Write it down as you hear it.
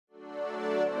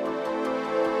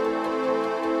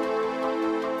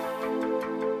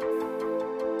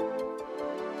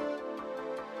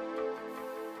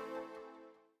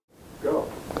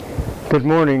Good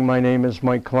morning, my name is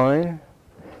Mike Klein.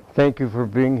 Thank you for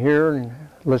being here and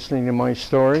listening to my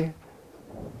story.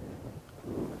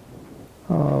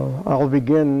 I'll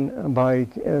begin by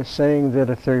saying that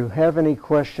if you have any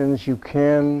questions, you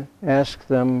can ask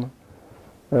them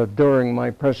during my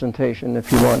presentation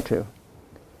if you want to.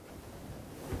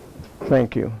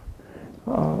 Thank you.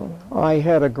 I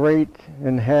had a great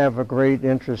and have a great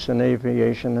interest in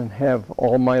aviation and have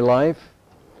all my life.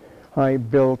 I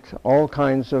built all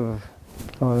kinds of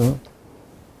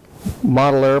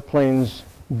model airplanes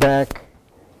back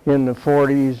in the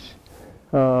 40s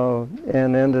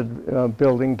and ended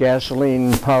building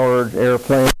gasoline-powered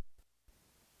airplanes.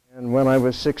 And when I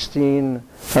was 16,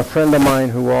 a friend of mine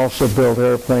who also built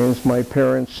airplanes, my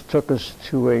parents took us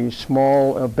to a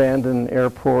small abandoned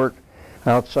airport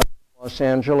outside Los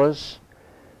Angeles.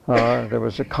 There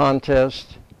was a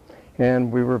contest,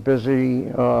 and we were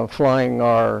busy flying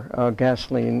our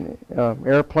gasoline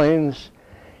airplanes.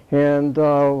 And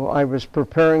I was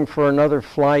preparing for another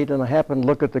flight, and I happened to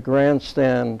look at the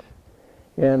grandstand,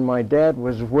 and my dad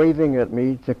was waving at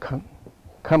me to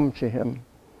come to him.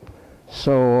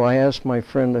 So I asked my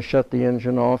friend to shut the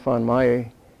engine off on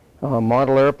my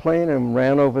model airplane and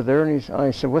ran over there, and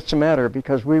I said, "What's the matter?"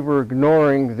 Because we were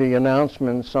ignoring the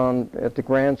announcements at the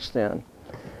grandstand.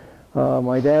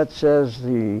 My dad says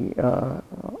the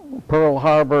Pearl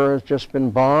Harbor has just been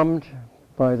bombed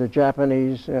by the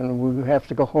Japanese, and we have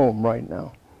to go home right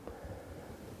now.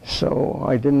 So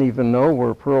I didn't even know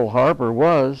where Pearl Harbor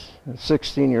was at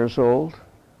 16 years old.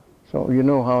 So you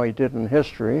know how I did in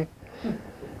history.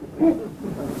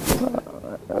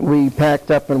 We packed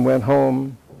up and went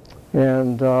home,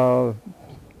 and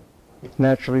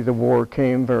naturally the war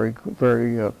came very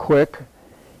quick.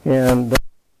 And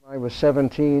when I was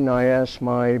 17, I asked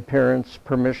my parents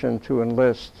permission to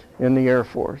enlist in the Air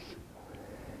Force.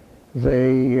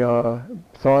 They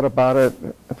thought about it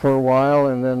for a while,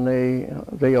 and then they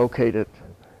okayed it.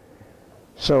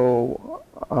 So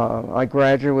I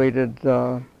graduated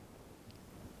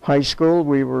high school.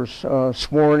 We were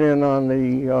sworn in on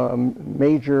the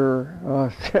major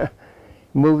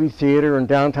movie theater in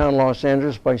downtown Los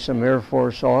Angeles by some Air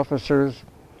Force officers,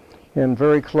 and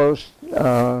very close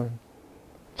to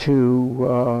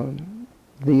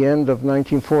the end of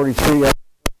 1943,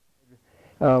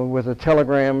 with a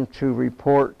telegram to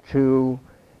report to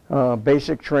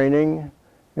basic training.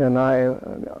 And I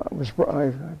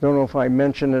don't know if I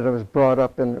mentioned it, I was brought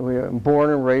up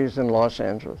born and raised in Los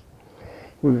Angeles.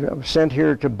 I was sent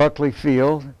here to Buckley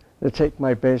Field to take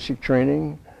my basic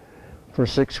training for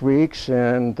 6 weeks,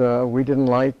 and we didn't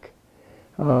like,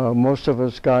 most of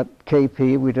us got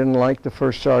KP. We didn't like the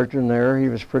first sergeant there. He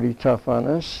was pretty tough on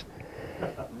us.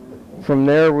 From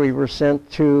there we were sent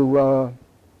to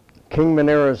Kingman,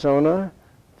 Arizona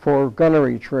for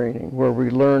gunnery training, where we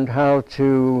learned how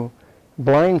to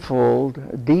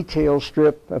blindfold, detail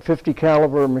strip a 50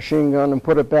 caliber machine gun and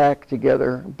put it back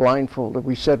together blindfolded.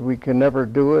 We said we could never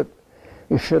do it.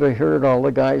 You should have heard all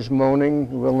the guys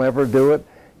moaning, "We'll never do it,"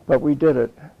 but we did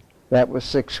it. That was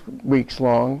 6 weeks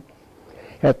long.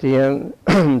 At the end,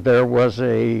 there was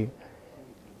a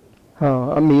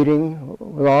meeting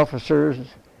with officers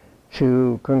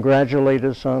to congratulate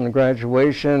us on the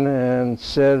graduation, and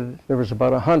said there was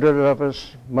about 100 of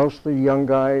us, mostly young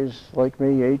guys like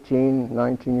me, 18,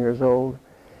 19 years old.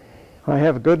 I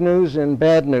have good news and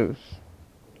bad news.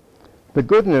 The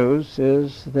good news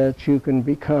is that you can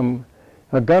become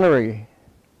a gunnery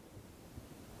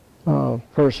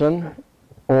person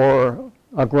or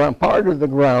a part of the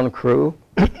ground crew.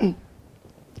 The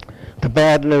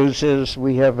bad news is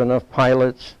we have enough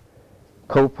pilots,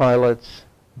 co-pilots,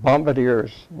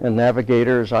 bombardiers and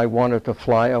navigators. I wanted to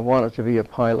fly. I wanted to be a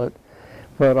pilot,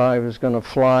 but I was going to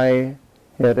fly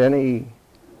for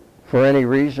any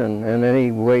reason and any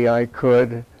way I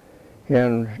could,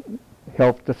 and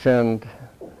help defend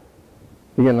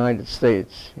the United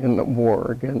States in the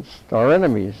war against our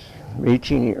enemies.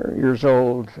 18 years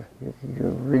old, you're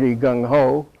really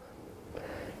gung-ho.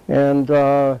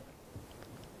 And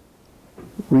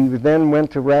we then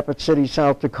went to Rapid City,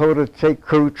 South Dakota to take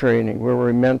crew training, where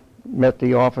we met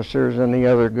the officers and the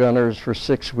other gunners for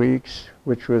 6 weeks,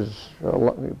 which was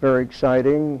very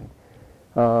exciting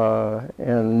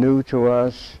and new to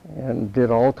us, and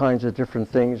did all kinds of different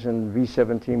things in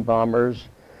B-17 bombers.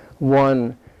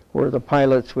 One where the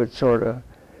pilots would sort of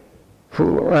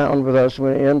fool around with us.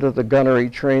 When the end of the gunnery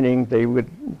training,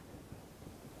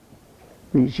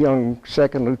 these young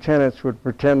second lieutenants would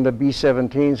pretend the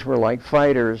B-17s were like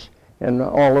fighters, and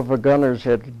all of the gunners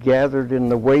had gathered in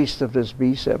the waist of this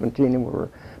B-17 and were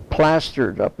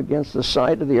plastered up against the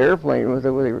side of the airplane.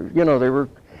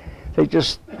 They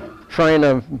just trying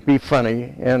to be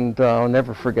funny, and I'll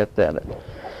never forget that.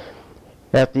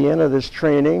 At the end of this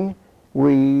training,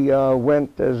 we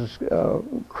went as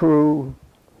crew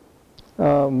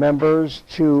members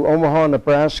to Omaha,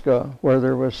 Nebraska, where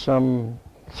there was some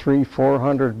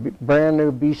 300-400 brand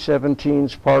new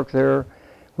B-17s parked there,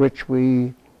 which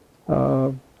we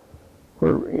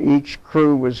where each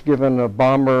crew was given a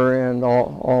bomber and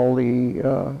all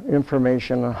the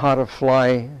information on how to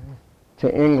fly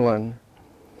to England.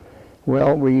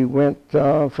 Well, we went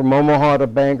from Omaha to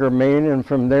Bangor, Maine, and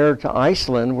from there to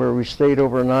Iceland, where we stayed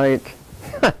overnight.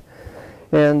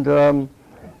 And the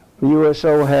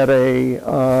USO had a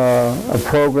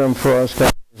program for us.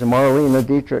 Marlena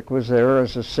Dietrich was there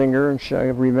as a singer, and I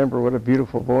remember what a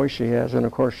beautiful voice she has. And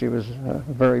of course, she was a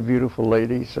very beautiful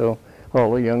lady, so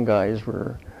all the young guys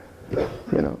were,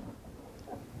 you know,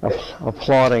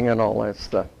 applauding and all that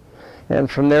stuff. And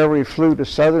from there, we flew to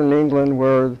southern England,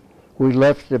 where we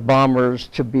left the bombers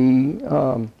to be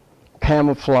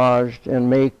camouflaged and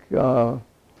make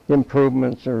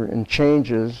improvements and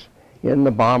changes in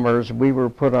the bombers. We were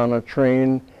put on a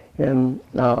train, and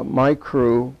my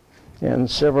crew and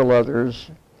several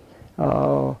others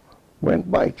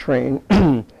went by train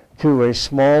to a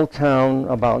small town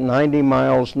about 90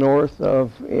 miles north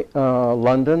of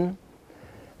London,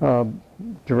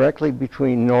 directly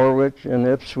between Norwich and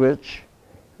Ipswich,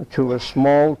 to a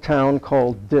small town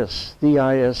called Diss,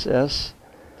 D-I-S-S,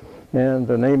 and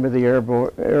the name of the air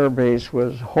base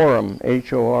was Horum,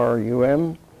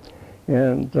 H-O-R-U-M,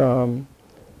 and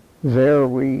there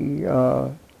we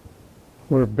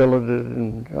were billeted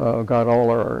and got all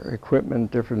our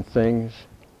equipment, different things,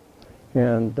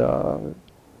 and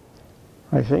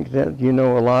I think that you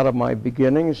know a lot of my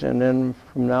beginnings, and then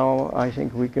from now I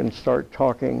think we can start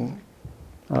talking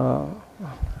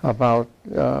about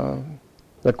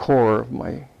the core of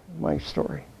my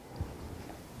story.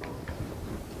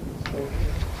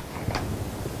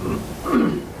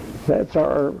 That's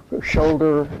our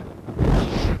shoulder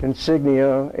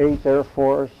insignia, 8th Air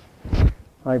Force.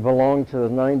 I belong to the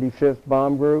 95th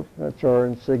Bomb Group. That's our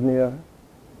insignia.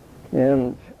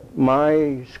 And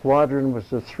my squadron was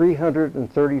the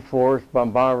 334th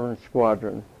Bombardment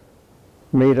Squadron,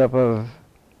 made up of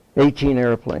 18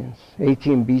 airplanes,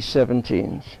 18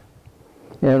 B-17s.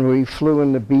 And we flew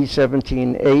in the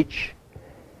B-17H,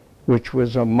 which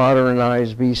was a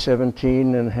modernized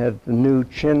B-17 and had the new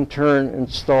chin turn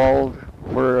installed,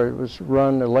 where it was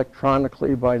run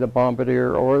electronically by the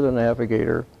bombardier or the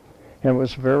navigator, and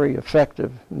was very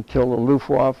effective until the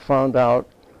Luftwaffe found out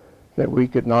that we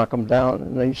could knock them down,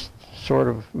 and they sort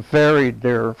of varied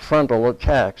their frontal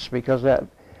attacks, because that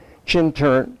chin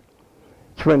turn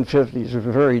twin 50s are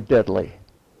very deadly.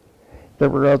 There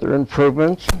were other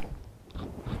improvements.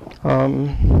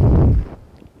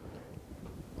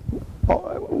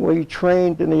 We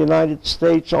trained in the United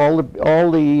States. All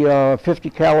the 50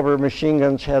 caliber machine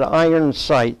guns had iron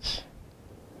sights.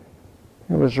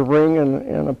 There was a ring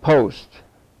and a post.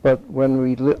 But when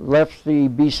we left the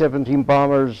B-17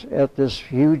 bombers at this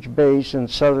huge base in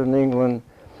southern England,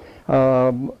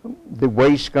 the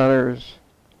waist gunners,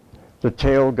 the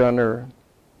tail gunner,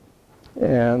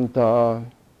 and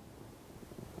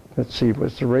let's see,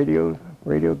 was the radio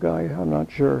guy? I'm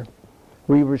not sure.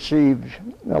 We received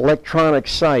electronic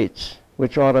sights,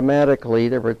 which automatically,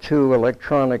 there were two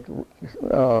electronic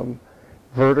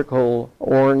vertical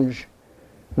orange,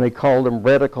 and they called them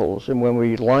reticles, and when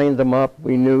we lined them up,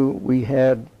 we knew we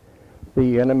had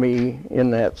the enemy in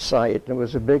that sight. It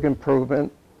was a big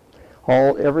improvement.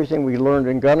 Everything we learned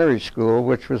in gunnery school,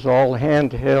 which was all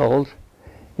handheld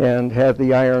and had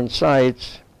the iron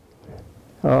sights,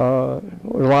 was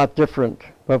a lot different,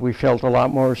 but we felt a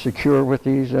lot more secure with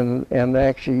these, and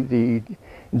actually the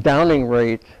downing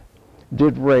rate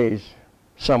did raise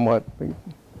somewhat.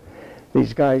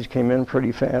 These guys came in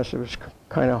pretty fast. It was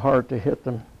kind of hard to hit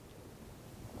them.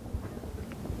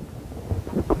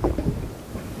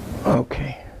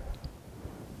 Okay.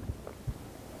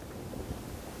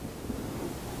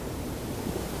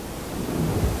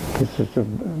 This is a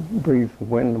brief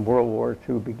when World War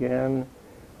II began,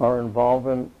 our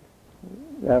involvement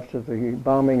after the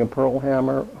bombing of Pearl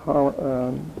Harbor,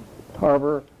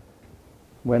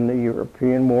 when the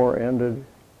European War ended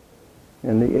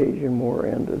and the Asian War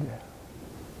ended.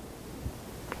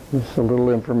 Just a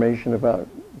little information about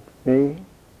me.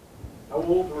 How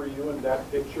old were you in that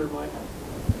picture, Mike?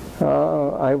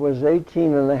 I was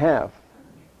 18 and a half.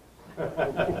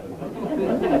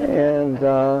 And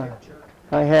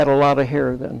I had a lot of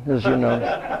hair then, as you know.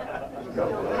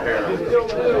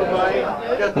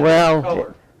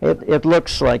 Well, it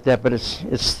looks like that, but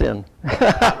it's thin.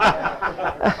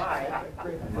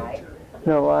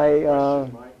 No,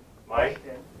 Mike?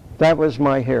 that was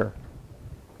my hair.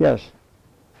 Yes.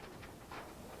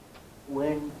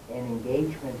 When an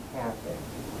engagement happened,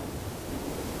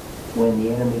 when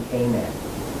the enemy came in,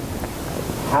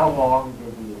 how long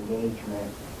did the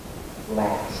engagement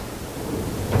last?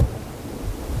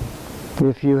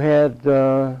 If you had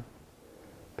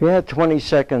 20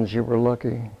 seconds, you were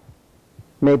lucky.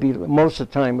 Maybe most of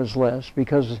the time was less,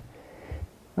 because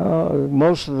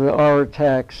most of our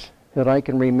attacks that I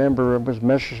can remember was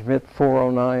Messerschmitt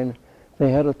 409.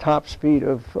 They had a top speed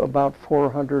of about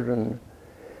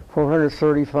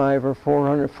 435 or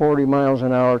 440 miles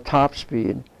an hour top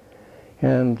speed,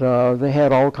 and they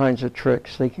had all kinds of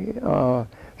tricks. They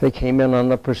came in on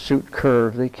the pursuit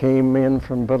curve. They came in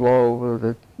from below.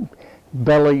 The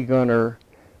belly gunner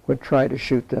would try to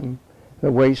shoot them,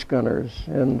 the waist gunners,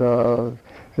 and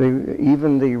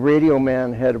even the radio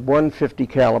man had 150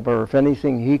 caliber. If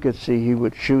anything he could see, he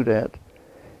would shoot at.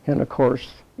 And of course,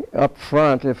 up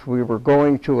front, if we were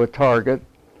going to a target,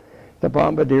 the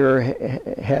bombardier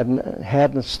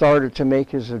hadn't started to make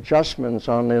his adjustments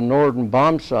on the northern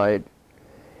bomb sight,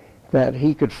 that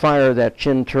he could fire that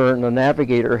chin turn. The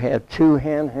navigator had two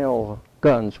handheld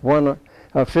guns, one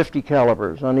 50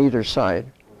 calibers on either side.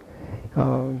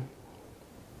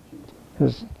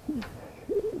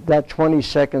 That 20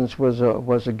 seconds was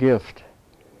a gift,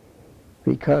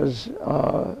 because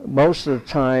most of the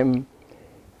time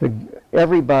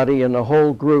everybody in the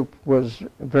whole group was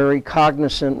very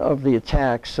cognizant of the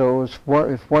attack. So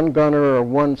if one gunner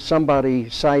or somebody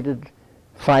sighted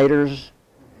fighters,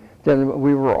 then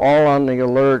we were all on the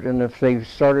alert, and if they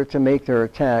started to make their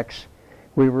attacks,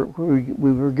 we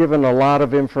were given a lot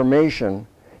of information,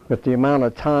 but the amount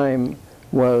of time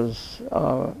was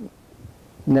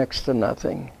next to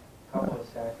nothing. Couple of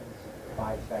seconds,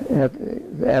 5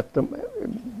 seconds?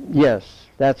 Yes,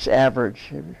 that's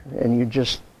average, and you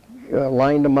just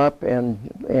lined them up and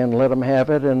let them have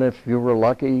it, and if you were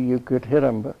lucky, you could hit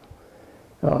them. But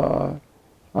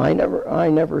I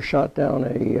never shot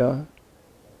down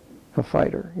a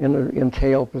fighter in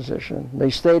tail position. They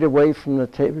stayed away from the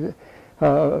tail.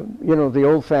 The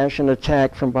old-fashioned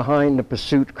attack from behind the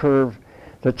pursuit curve.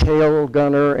 The tail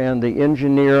gunner and the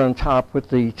engineer on top with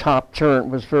the top turret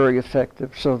was very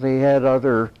effective. So they had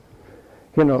other,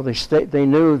 they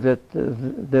knew that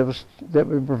that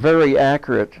we were very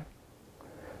accurate.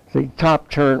 The top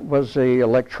turret was a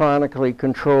electronically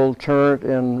controlled turret,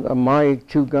 and my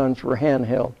two guns were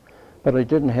handheld, but I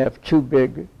didn't have too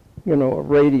big, a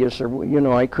radius,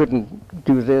 or I couldn't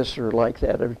do this or like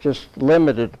that. It was just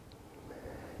limited.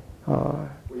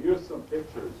 We used some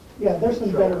pictures. Yeah, there's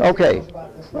some better Okay. videos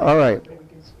about this. All right. That we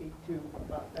can speak to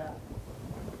about that.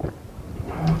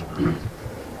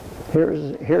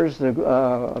 Here's the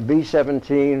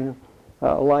B-17,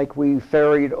 like we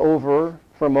ferried over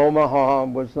from Omaha,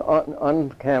 was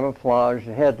uncamouflaged.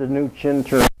 It had the new chin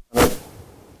turret on it,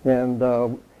 and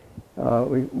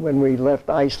when we left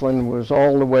Iceland, was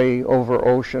all the way over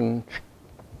ocean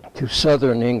to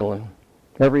southern England.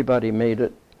 Everybody made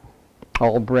it.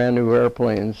 All brand new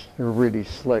airplanes. They were really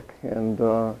slick, and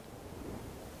it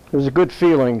was a good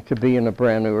feeling to be in a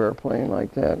brand new airplane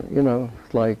like that.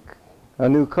 Like a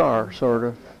new car, sort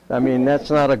of. I mean,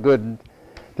 that's not a good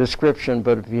description,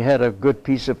 but if you had a good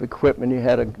piece of equipment,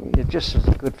 it just is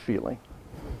a good feeling.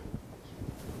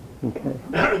 Okay.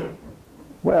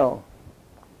 Well,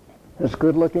 this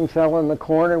good-looking fella in the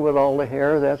corner with all the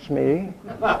hair, that's me.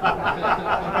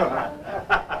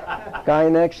 Guy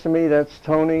next to me, that's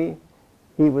Tony.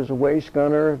 He was a waist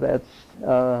gunner. That's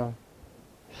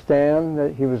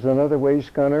Stan. He was another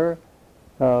waist gunner.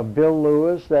 Bill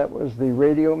Lewis, that was the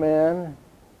radio man.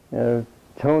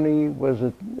 Tony was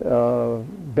a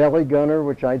belly gunner,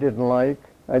 which I didn't like.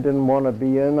 I didn't want to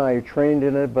be in. I trained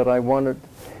in it, but I wanted.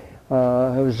 It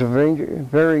was a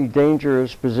very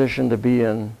dangerous position to be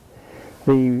in.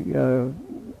 The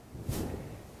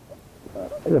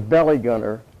belly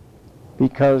gunner.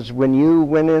 Because when you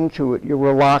went into it, you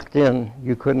were locked in.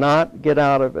 You could not get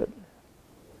out of it.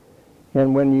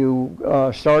 And when you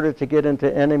started to get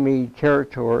into enemy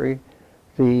territory,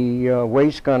 the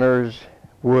waist gunners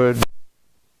would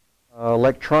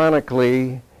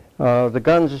electronically, the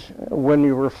guns when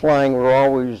you were flying were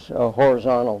always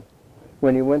horizontal.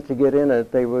 When you went to get in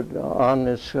it, they would, on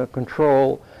this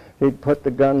control, they'd put the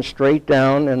gun straight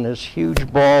down, and this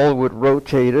huge ball would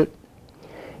rotate it,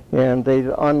 and they'd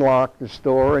unlock the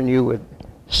door, and you would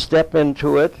step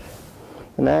into it,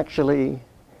 and actually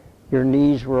your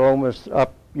knees were almost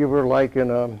up. You were like in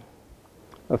a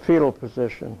fetal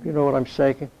position. You know what I'm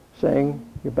saying?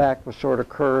 Your back was sort of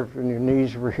curved and your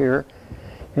knees were here,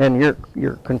 and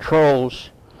your controls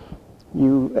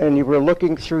you were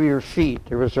looking through your feet.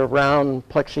 There was a round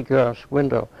plexiglass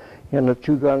window, and the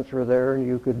two guns were there, and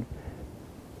you could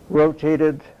rotate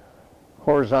it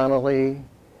horizontally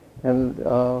and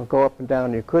go up and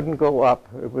down. You couldn't go up.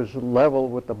 It was level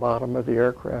with the bottom of the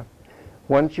aircraft.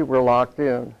 Once you were locked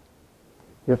in,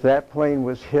 if that plane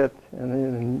was hit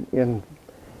and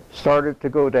started to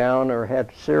go down or had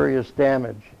serious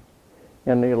damage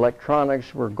and the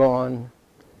electronics were gone,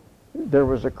 there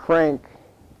was a crank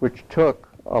which took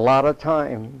a lot of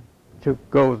time to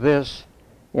go this,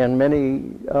 and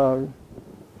many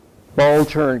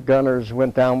ball-turned gunners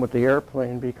went down with the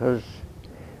airplane because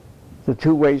the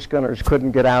two waist gunners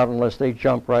couldn't get out unless they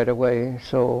jumped right away.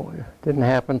 So it didn't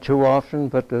happen too often,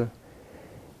 but the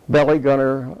belly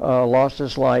gunner lost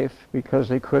his life because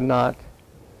they could not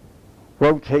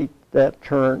rotate that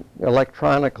turn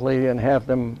electronically and have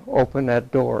them open that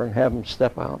door and have them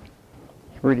step out.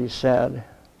 It's really sad,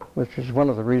 which is one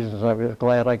of the reasons I was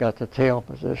glad I got the tail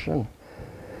position.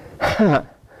 I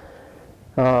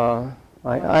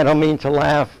don't mean to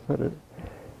laugh, but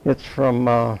it's from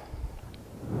a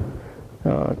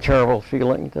terrible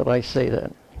feeling that I say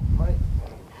that. Mike,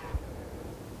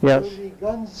 Yes, were the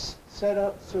guns set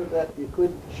up so that you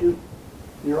could shoot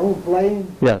your own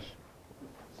plane? yes.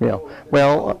 So Yeah. the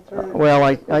Well, turret well,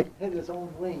 I hit his own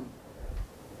wing.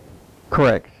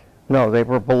 correct. No, they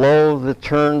were below the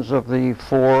turns of the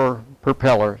four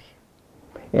propellers,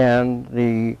 and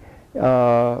the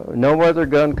no other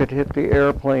gun could hit the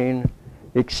airplane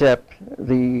except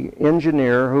the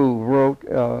engineer who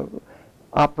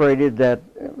operated that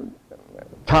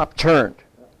top turned,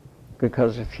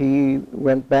 because if he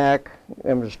went back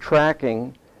and was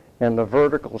tracking and the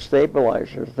vertical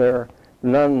stabilizers there,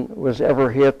 none was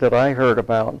ever hit that I heard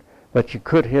about, but you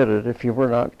could hit it if you were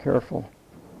not careful.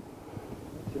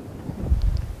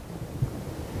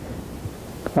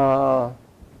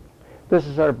 This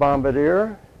is our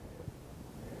bombardier.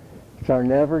 It's our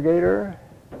navigator,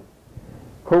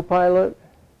 co-pilot,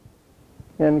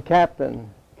 and captain,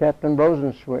 Captain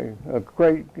Rosensweig.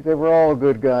 They were all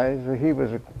good guys. He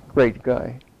was a great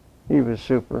guy. He was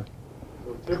super.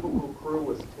 So typical crew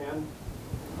was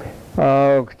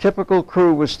 10? Typical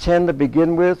crew was 10 to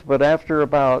begin with, but after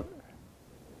about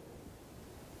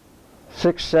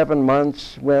 6-7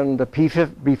 months, when the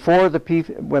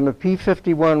when the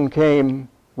P-51 came,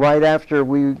 right after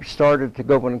we started to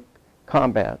go in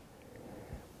combat,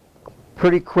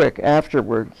 pretty quick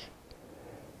afterwards,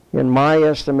 in my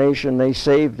estimation, they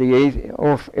saved the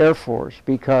 8th Air Force,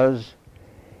 because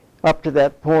up to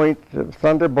that point, the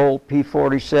Thunderbolt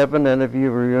P-47, and if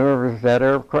you remember that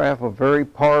aircraft, a very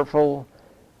powerful,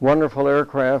 wonderful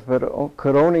aircraft, but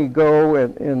could only go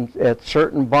at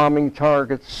certain bombing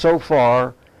targets so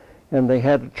far, and they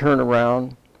had to turn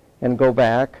around and go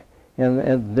back,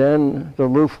 and then the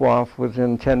Luftwaffe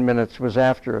within 10 minutes was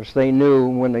after us. They knew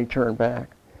when they turned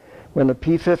back. When the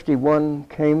P-51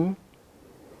 came,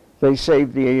 they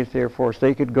saved the 8th Air Force.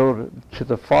 They could go to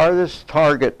the farthest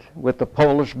target with the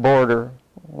Polish border,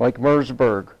 like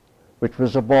Mersburg, which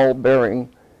was a ball-bearing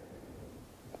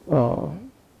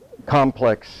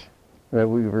complex that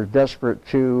we were desperate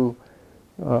to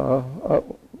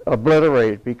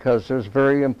obliterate, because it was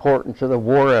very important to the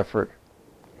war effort.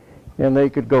 And they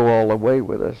could go all the way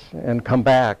with us and come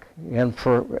back, and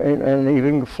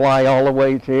even fly all the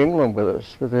way to England with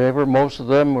us. But most of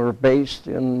them were based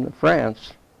in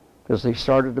France, because they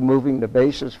started moving the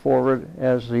bases forward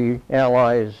as the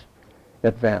Allies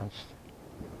advanced.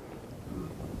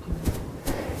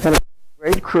 And a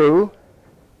great crew,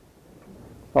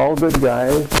 all good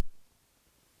guys,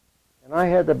 and I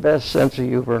had the best sense of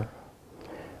humor.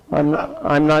 I'm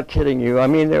not kidding you. I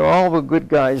mean, they all were good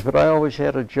guys, but I always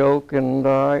had a joke, and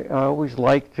I always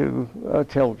liked to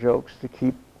tell jokes to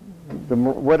keep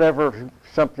whatever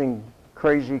something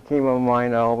crazy came in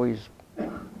mind, I always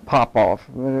pop off.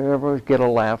 I always get a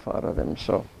laugh out of them.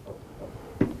 So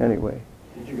anyway.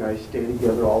 Did you guys stay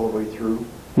together all the way through?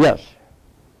 Yes.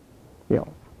 Yeah.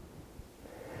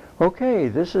 Okay,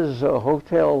 this is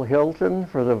Hotel Hilton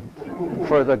for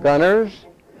the gunners.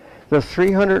 The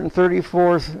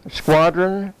 334th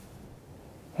Squadron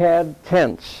had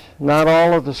tents. Not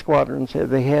all of the squadrons had.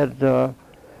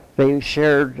 They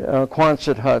shared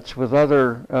Quonset huts with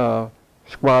other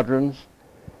squadrons.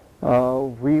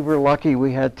 We were lucky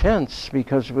we had tents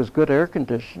because it was good air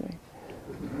conditioning.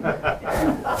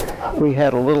 We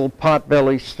had a little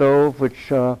potbelly stove, which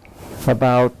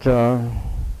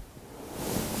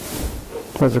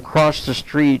was across the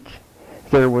street.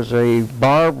 There was a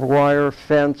barbed wire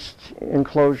fenced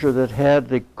enclosure that had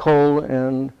the coal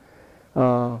and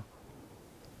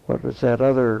what was that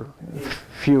other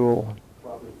fuel?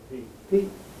 Probably Pete. Pete.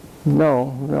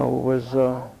 No, it was,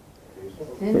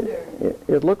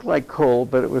 it looked like coal,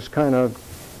 but it was kind of,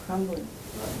 Crumbling.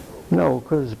 no,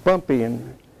 because it's bumpy.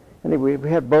 And anyway, we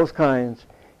had both kinds.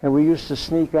 And we used to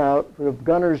sneak out. The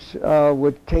gunners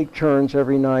would take turns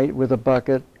every night with a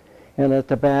bucket. And at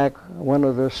the back, one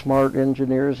of the smart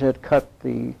engineers had cut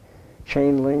the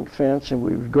chain link fence, and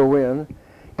we would go in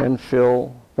and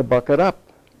fill the bucket up.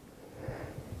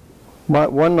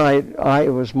 One night, it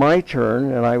was my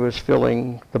turn, and I was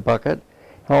filling the bucket.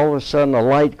 All of a sudden, a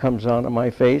light comes on in my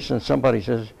face, and somebody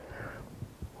says,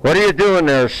 "What are you doing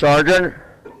there, Sergeant?"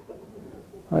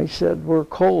 I said, "We're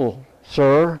cold,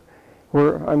 sir.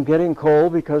 I'm getting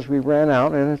cold because we ran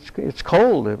out, and it's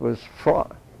cold." It was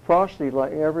frosty,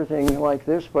 like everything like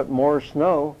this, but more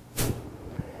snow.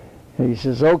 And he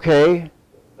says, "Okay,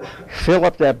 fill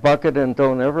up that bucket and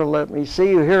don't ever let me see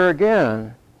you here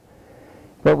again."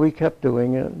 But we kept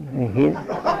doing it. And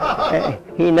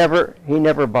he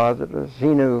never bothered us. He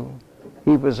knew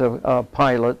he was a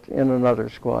pilot in another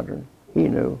squadron. He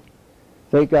knew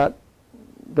they could,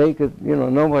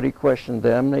 nobody questioned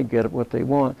them. They get what they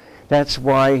want. That's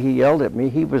why he yelled at me.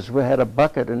 He had a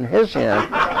bucket in his hand.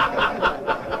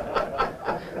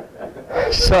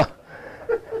 So,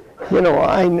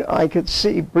 I could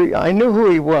see, I knew who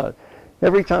he was.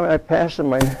 Every time I passed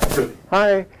him,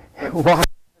 hi, walked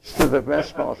to the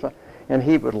mess hall, and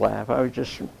he would laugh. I was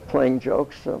just playing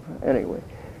jokes. So anyway,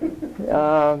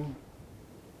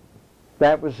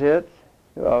 that was it.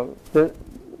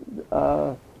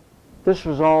 This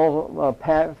was all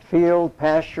field,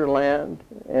 pasture land,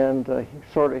 and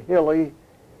sort of hilly.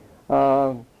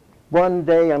 One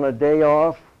day on a day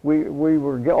off, we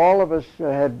were, all of us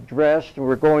had dressed and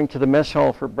were going to the mess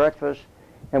hall for breakfast,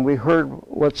 and we heard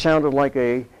what sounded like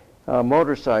a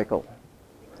motorcycle.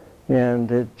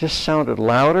 And it just sounded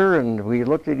louder, and we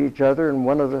looked at each other, and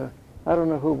one of the, I don't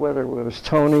know who, whether it was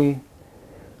Tony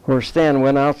or Stan,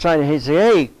 went outside, and he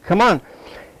said, "Hey, come on."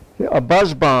 A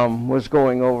buzz bomb was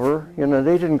going over.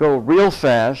 They didn't go real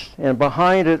fast, and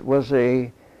behind it was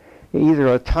either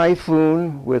a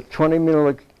Typhoon with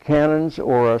 20mm cannons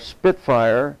or a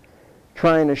Spitfire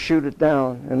trying to shoot it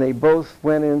down. And they both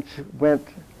went,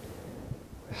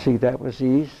 see, that was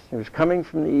east. It was coming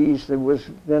from the east.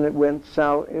 Then it went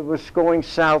south. It was going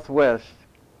southwest,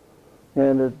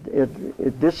 and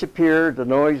it disappeared. The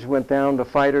noise went down. The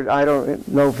fighter, I don't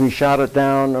know if he shot it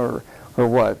down or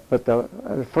what, but the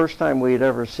first time we had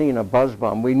ever seen a buzz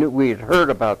bomb, we had heard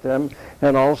about them,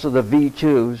 and also the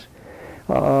V2s,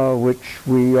 which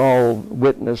we all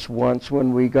witnessed once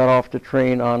when we got off the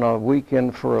train on a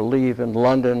weekend for a leave in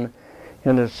London,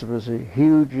 and this was a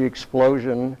huge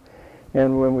explosion.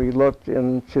 And when we looked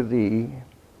into the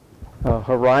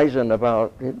horizon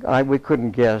we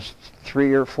couldn't guess,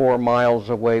 3 or 4 miles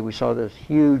away, we saw this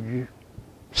huge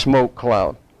smoke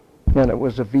cloud. And it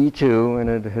was a V2, and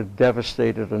it had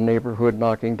devastated a neighborhood,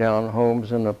 knocking down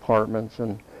homes and apartments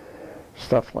and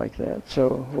stuff like that.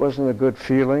 So it wasn't a good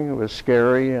feeling. It was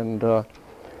scary, and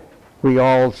we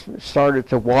all started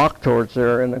to walk towards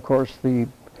there. And of course, the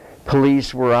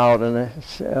police were out, and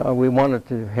we wanted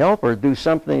to help or do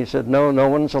something. He said, "No, no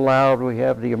one's allowed. We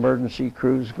have the emergency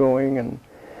crews going." And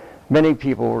many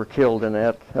people were killed in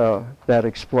that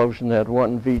explosion, that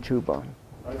one V2 bomb.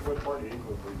 What part of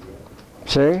England were you in?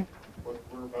 Say?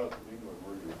 Whereabouts in England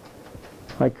were you?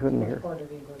 I couldn't hear. What part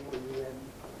of England were you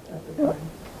in at the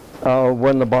time?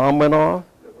 When the bomb went off?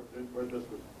 Yeah, where this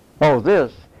was? Oh,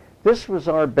 this was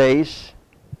our base,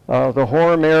 the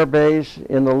Horham Air Base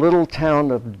in the little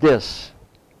town of Diss.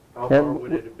 How far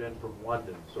would it have been from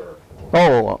London, sir?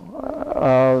 Oh,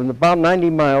 about 90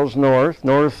 miles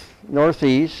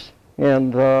northeast,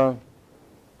 and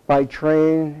by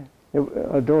train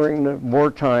during the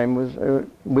wartime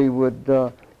we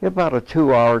would about a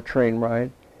 2-hour train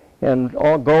ride, and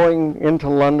all going into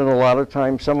London. A lot of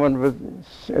times, someone would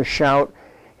shout,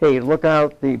 "Hey, look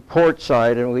out the port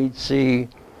side," and we'd see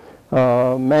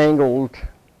mangled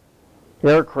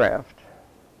aircraft.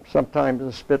 Sometimes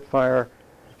a Spitfire,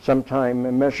 sometimes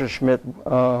a Messerschmitt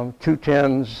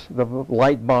 210s, the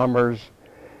light bombers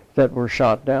that were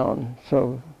shot down.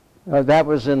 So that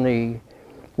was in the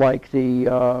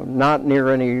not near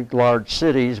any large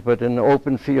cities, but in the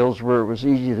open fields where it was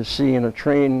easy to see. And a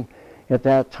train at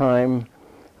that time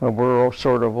were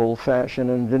sort of old-fashioned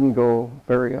and didn't go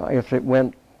very, if it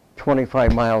went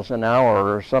 25 miles an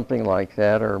hour or something like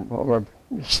that, or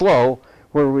slow,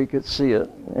 where we could see it.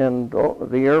 And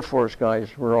the Air Force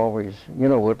guys were always,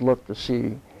 would look to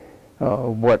see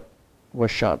what was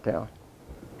shot down.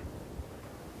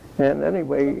 And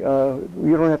anyway,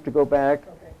 you don't have to go back.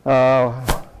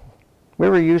 We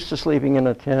were used to sleeping in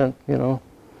a tent,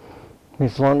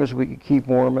 as long as we could keep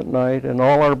warm at night. And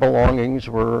all our belongings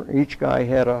were, each guy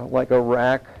had like a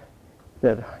rack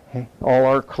that all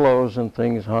our clothes and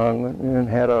things hung, and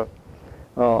had a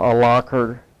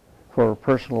locker for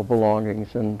personal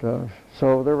belongings. And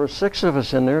so there were 6 of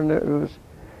us in there, and it was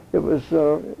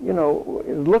you know,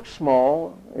 it looked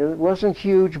small. It wasn't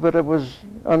huge, but it was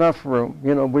enough room.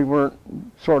 You know, we weren't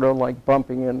sort of like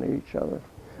bumping into each other.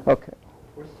 Okay.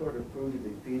 What sort of food did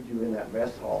they feed you in that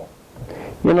mess hall?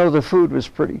 You know, the food was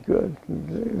pretty good.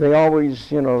 They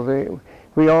always, you know,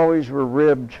 we always were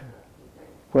ribbed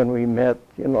when we met,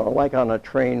 you know, like on a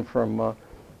train from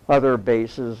other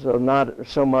bases, not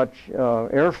so much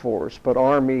Air Force, but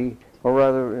Army, or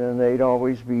rather, and they'd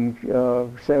always be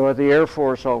saying, well, the Air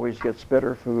Force always gets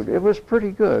better food. It was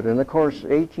pretty good. And of course,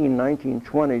 18, 19,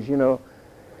 20s, you know,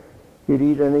 you'd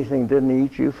eat anything didn't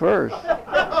eat you first.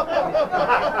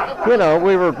 You know,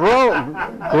 we were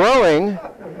growing.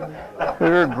 We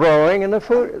were growing, and the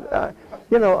food,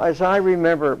 you know, as I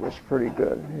remember, it was pretty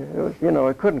good. It was, you know,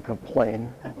 I couldn't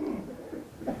complain.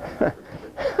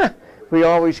 We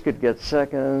always could get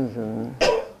seconds,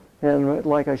 and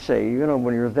like I say, you know,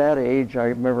 when you're that age, I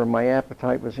remember my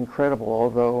appetite was incredible.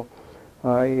 Although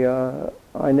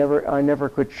I never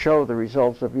could show the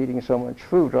results of eating so much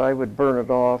food. I would burn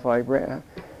it off. I ran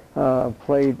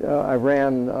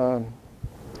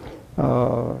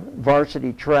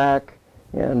varsity track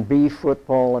and B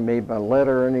football. I made my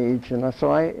letter in each, and so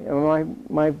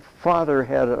my father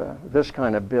had this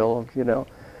kind of build, you know,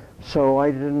 so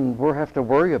I didn't have to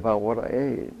worry about what I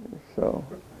ate. So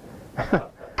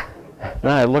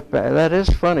now I look back, that is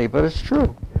funny, but it's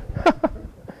true.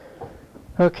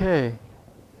 Okay.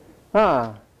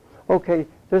 Okay.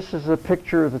 This is a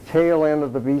picture of the tail end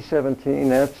of the B-17.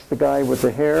 That's the guy with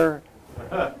the hair,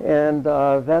 and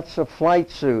that's a flight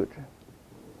suit.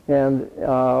 And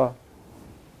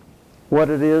what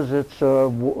it is, it's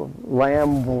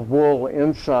lamb wool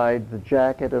inside the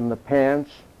jacket and the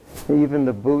pants. Even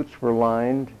the boots were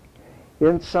lined.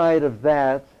 Inside of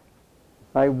that,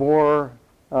 I wore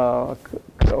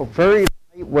very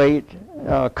lightweight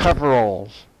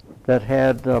coveralls that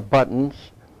had buttons.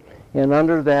 And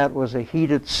under that was a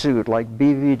heated suit like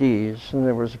BVDs. And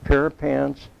there was a pair of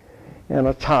pants and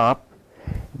a top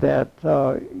that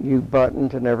you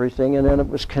buttoned and everything, and then it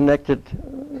was connected,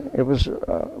 it was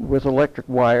with electric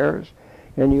wires,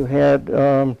 and you had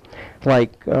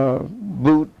like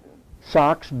boots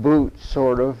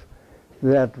sort of,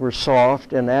 that were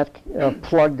soft, and that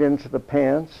plugged into the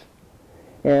pants,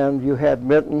 and you had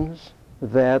mittens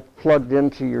that plugged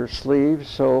into your sleeves.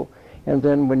 So, and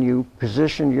then when you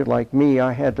positioned you like me,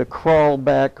 I had to crawl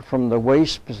back from the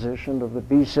waist position of the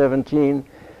B-17.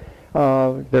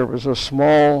 There was a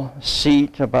small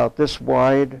seat about this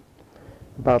wide,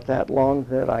 about that long,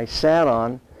 that I sat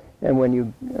on, and when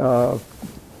you,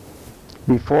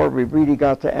 before we really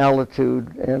got to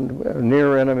altitude and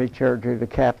near enemy territory, the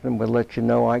captain would let you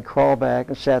know. I crawled back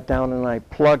and sat down, and I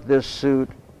plugged this suit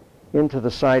into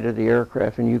the side of the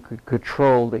aircraft, and you could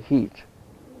control the heat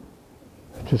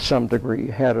to some degree.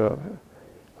 You had to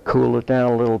cool it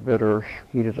down a little bit or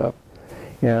heat it up.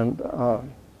 And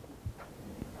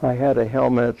I had a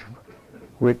helmet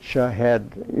which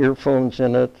had earphones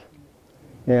in it,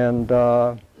 and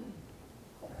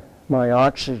my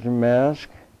oxygen mask.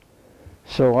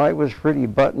 So I was pretty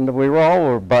buttoned. We all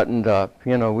were buttoned up.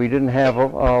 You know, we didn't have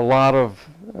a lot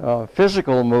of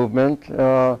physical movement.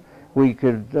 We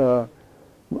could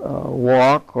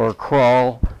walk or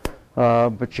crawl,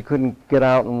 but you couldn't get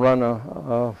out and run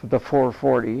the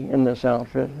 440 in this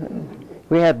outfit.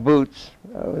 We had boots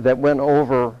that went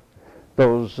over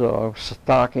those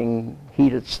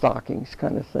heated stockings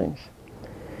kind of things.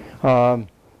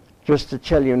 Just to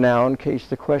tell you now, in case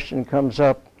the question comes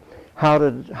up, how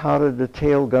did the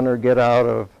tail gunner get out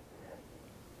of?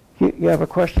 You have a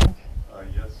question?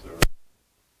 Yes, sir.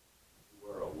 You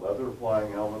wear a leather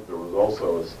flying helmet. There was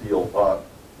also a steel pot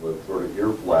with sort of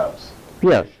ear flaps.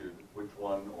 Yes. Which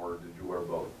one, or did you wear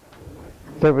both?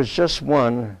 There was just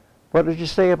one. What did you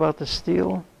say about the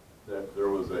steel? That there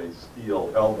was a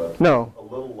steel helmet. No. A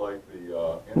little like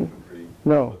the infantry.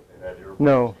 No. It had ear flaps.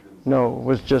 No. No, it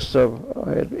was just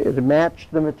it matched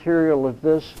the material of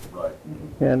this, Right.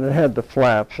 And it had the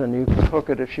flaps, and you could hook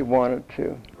it if you wanted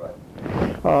to.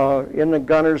 Right. In the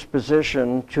gunner's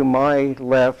position to my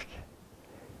left,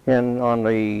 and on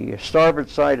the starboard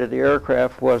side of the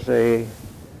aircraft, was a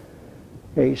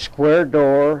square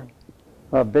door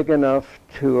big enough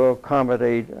to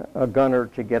accommodate a gunner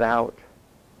to get out.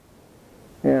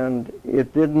 And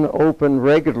it didn't open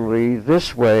regularly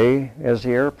this way as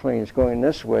the airplane's going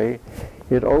this way.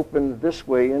 It opened this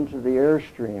way into the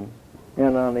airstream.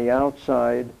 And on the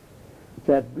outside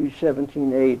that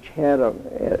B-17H had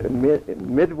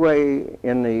midway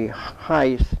in the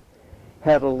height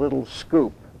had a little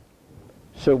scoop.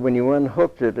 So when you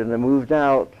unhooked it and it moved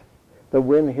out, the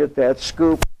wind hit that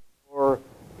scoop or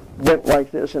went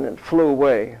like this and it flew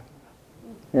away.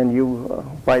 And you,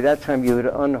 by that time you had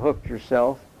unhooked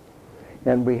yourself.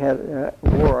 And we had,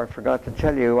 I forgot to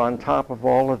tell you, on top of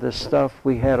all of this stuff,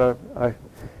 we had a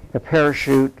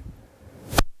parachute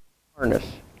harness.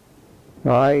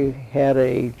 I had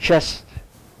a chest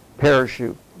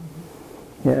parachute,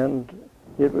 and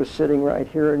it was sitting right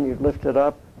here, and you'd lift it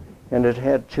up, and it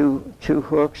had two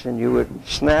hooks, and you would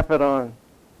snap it on,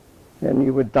 and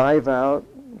you would dive out,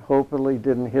 hopefully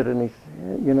didn't hit any,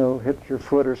 hit your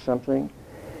foot or something,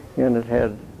 and it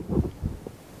had,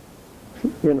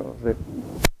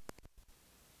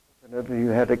 you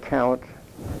had to count,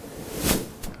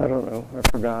 I don't know, I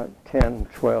forgot, 10,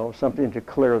 12, something to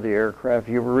clear the aircraft.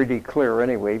 You were really clear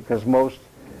anyway, because most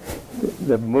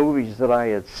the movies that I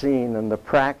had seen and the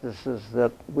practices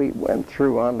that we went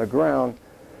through on the ground,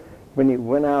 when you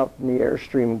went out and the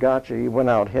airstream got you, you went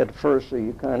out head first, so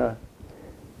you kind of,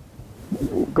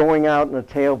 going out in a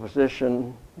tail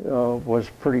position was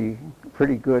pretty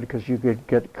good because you could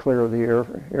get clear of the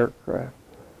aircraft.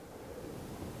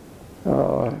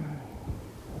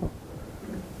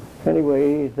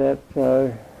 Anyway, that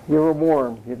you were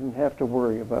warm. You didn't have to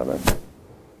worry about it.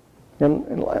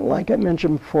 And like I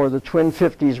mentioned before, the twin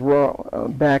 50s were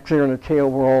back there in the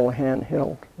tail were all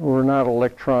handheld. Were not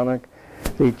electronic.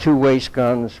 The two waist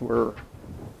guns were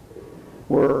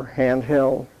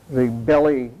handheld. The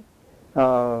belly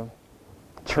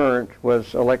turret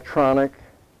was electronic.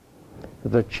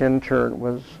 The chin turret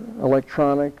was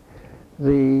electronic.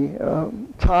 The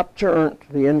top turret,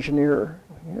 the engineer,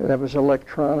 that was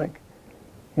electronic.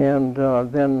 And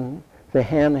then the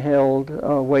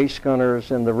handheld waist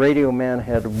gunners and the radio man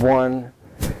had one,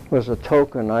 was a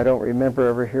token. I don't remember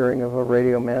ever hearing of a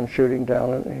radio man shooting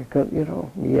down, and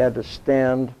he had to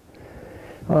stand.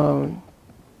 And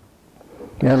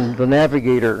the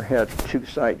navigator had two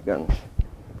sight guns,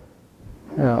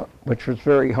 which was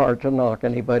very hard to knock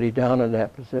anybody down in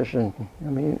that position. I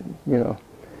mean,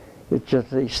 it just,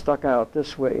 they stuck out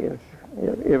this way.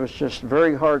 It was just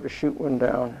very hard to shoot one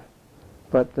down.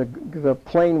 But the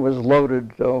plane was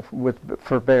loaded, though,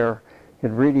 for bear. It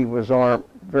really was armed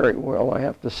very well, I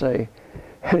have to say.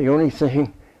 The only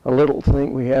thing, a little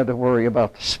thing, we had to worry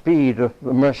about the speed of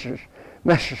the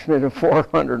Messerschmitt of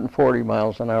 440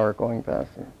 miles an hour going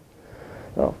past it.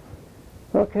 So,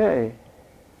 okay.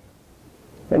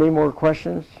 Any more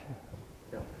questions?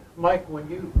 Yeah. Mike, when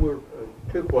you were,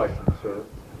 two questions, sir.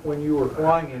 When you were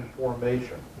flying in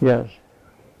formation, yes,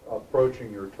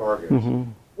 approaching your targets,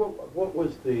 what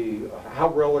was how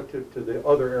relative to the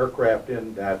other aircraft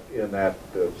in that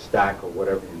stack or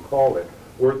whatever you call it,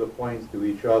 were the planes to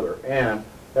each other, and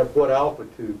at what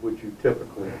altitude would you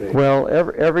typically be? Well,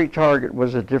 every target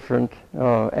was a different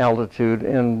altitude,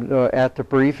 and at the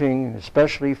briefing,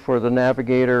 especially for the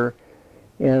navigator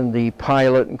and the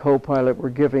pilot and co-pilot, were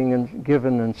given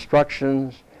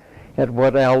instructions at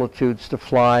what altitudes to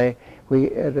fly.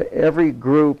 Every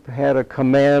group had a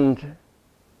command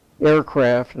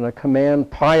aircraft and a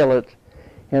command pilot,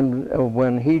 and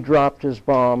when he dropped his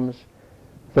bombs,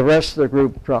 the rest of the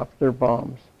group dropped their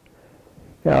bombs.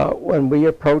 When we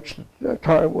approached the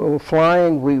target, we were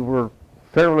flying, we were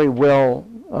fairly well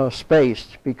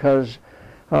spaced, because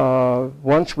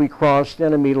once we crossed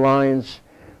enemy lines,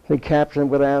 the captain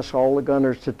would ask all the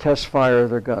gunners to test fire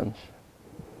their guns.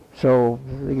 So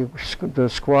the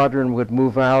squadron would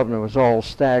move out, and it was all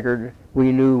staggered.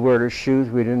 We knew where to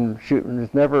shoot. We didn't shoot.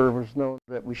 It never was known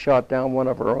that we shot down one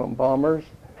of our own bombers.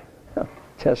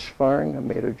 Test firing. I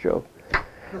made a joke.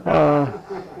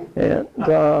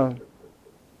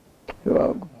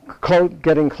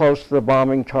 Getting close to the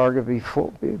bombing target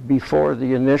before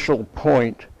the initial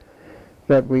point,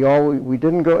 that we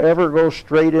didn't ever go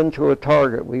straight into a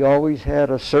target. We always had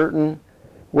a certain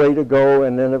way to go,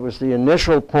 and then it was the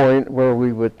initial point where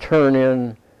we would turn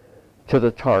in to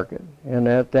the target. And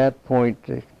at that point,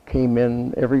 it came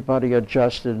in, everybody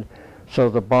adjusted, so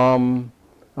the bomb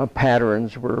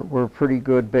patterns were pretty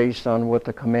good based on what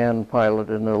the command pilot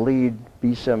and the lead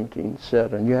B-17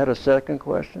 said. And you had a second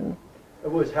question?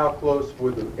 It was how close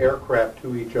were the aircraft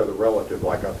to each other relative,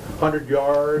 like 100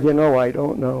 yards? I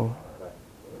don't know.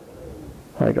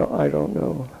 I don't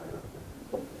know.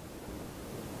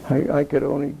 I could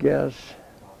only guess.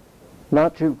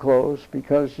 Not too close,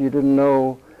 because you didn't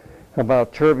know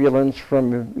about turbulence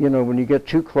from, when you get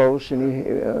too close,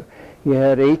 and you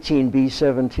had 18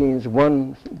 B-17s,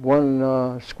 one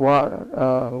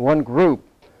group,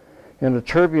 and the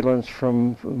turbulence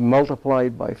from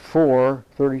multiplied by 4,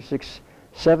 36,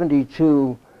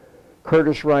 72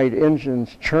 Curtiss-Wright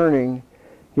engines churning.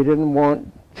 You didn't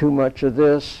want too much of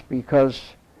this because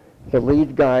the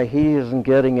lead guy, he isn't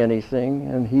getting anything,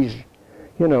 and he's,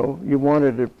 you know, you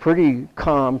wanted it pretty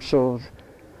calm, so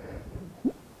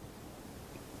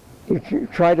if you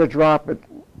try to drop it,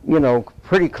 you know,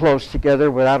 pretty close together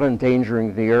without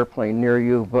endangering the airplane near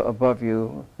you, above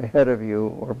you, ahead of you,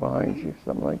 or behind you,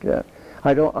 something like that.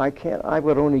 I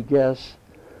would only guess,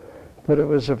 but it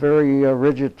was a very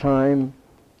rigid time,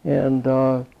 and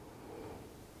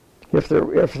if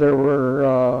there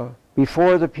were,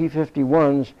 before the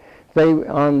P-51s,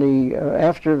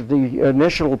 after the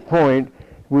initial point,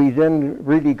 we then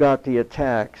really got the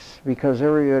attacks because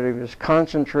everybody was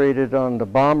concentrated on the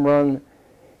bomb run,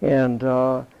 and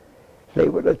they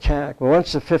would attack. Well,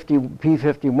 once the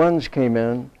P-51s came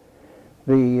in,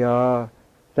 that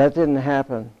didn't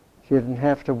happen. You didn't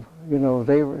have to, you know,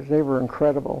 they were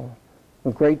incredible.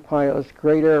 Great pilots,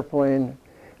 great airplane.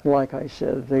 Like I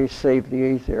said, they saved the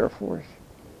 8th Air Force.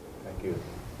 Thank you.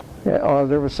 Yeah,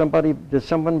 there was somebody, did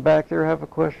someone back there have a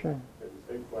question? The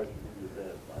same question you just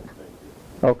asked, Mike. Thank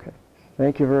you. Okay.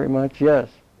 Thank you very much. Yes.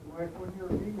 Mike, when you're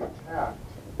being attacked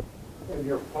and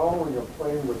you're following a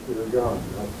plane with your gun,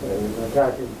 let's say, an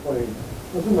attacking plane,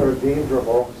 isn't there a danger of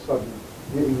all of a sudden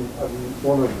getting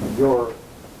one of your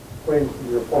planes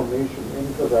from your formation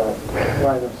into that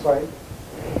line of sight?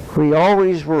 We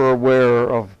always were aware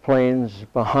of planes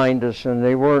behind us, and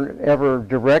they weren't ever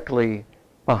directly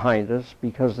behind us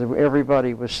because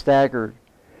everybody was staggered.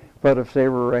 But if they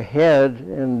were ahead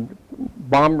and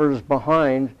bombers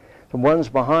behind, the ones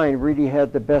behind really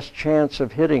had the best chance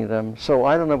of hitting them. So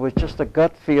I don't know, it was just a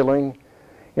gut feeling.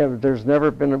 You know, there's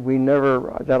never been,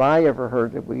 that I ever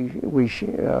heard that we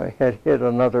had hit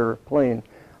another plane.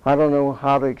 I don't know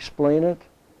how to explain it,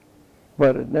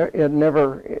 but it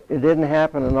didn't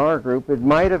happen in our group. It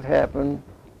might have happened,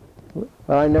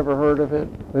 but I never heard of it.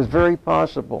 It was very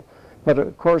possible. But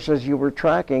of course, as you were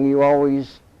tracking, you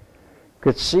always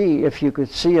could see, if you could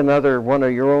see another one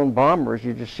of your own bombers,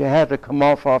 you had to come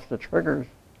off the triggers.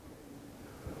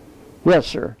 Yes,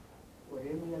 sir. Would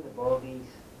any of the bogies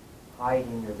hide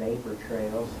in your vapor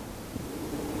trails,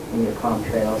 in your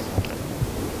contrails?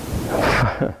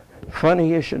 Funny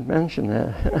you should mention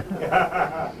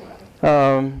that.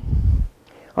 On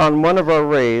one of our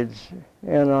raids,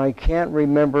 and I can't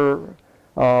remember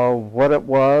what it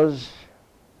was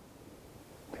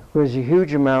a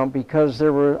huge amount because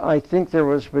I think there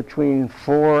was between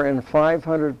 400 and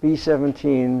 500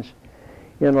 B-17s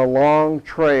in a long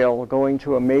trail going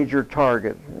to a major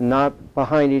target, not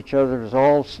behind each other. It was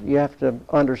all, you have to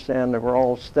understand, they were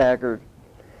all staggered.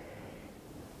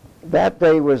 That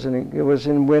day it was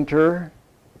in winter,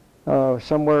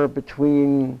 somewhere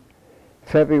between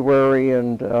February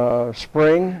and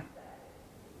spring,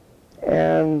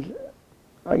 and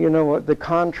you know what, the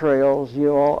contrails,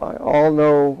 you all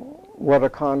know what a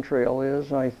contrail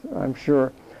is, I'm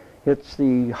sure. It's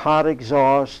the hot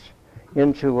exhaust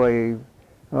into a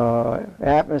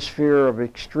atmosphere of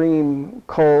extreme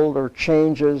cold or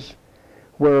changes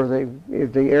where the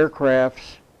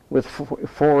aircrafts with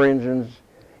 4 engines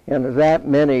and that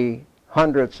many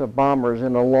hundreds of bombers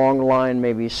in a long line,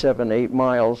 maybe 7, 8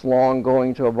 miles long,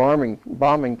 going to a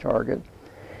bombing target,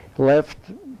 left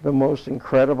the most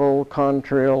incredible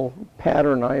contrail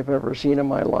pattern I've ever seen in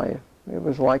my life. It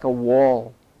was like a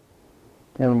wall.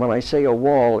 And when I say a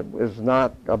wall, it was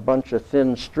not a bunch of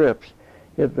thin strips.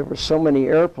 There were so many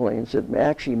airplanes, it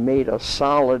actually made a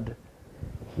solid,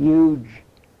 huge,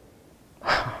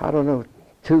 I don't know,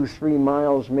 2, 3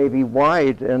 miles maybe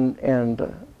wide, and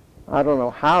I don't know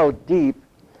how deep.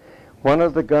 One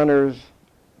of the gunners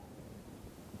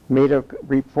made a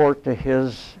report to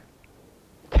his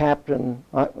captain,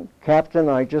 Captain,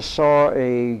 I just saw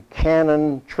a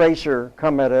cannon tracer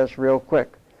come at us real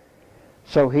quick.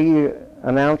 So he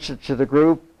announced it to the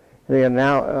group. They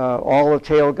all the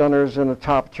tail gunners in the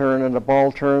top turn and the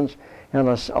ball turns, and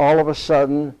all of a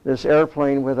sudden, this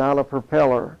airplane without a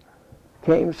propeller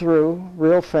came through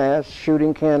real fast,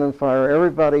 shooting cannon fire.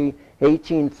 Everybody,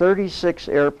 36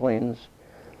 airplanes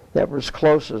that were as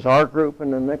close as our group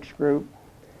and the next group,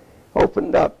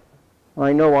 opened up.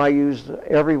 I know I used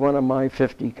every one of my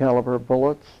 50 caliber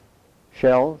bullets,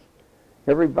 shells.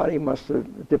 Everybody must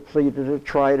have depleted it,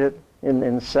 tried it.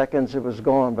 In seconds it was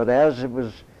gone. But as it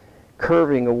was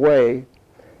curving away,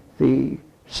 the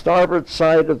starboard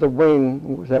side of the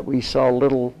wing that we saw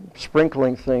little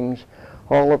sprinkling things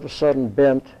all of a sudden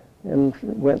bent and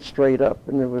went straight up,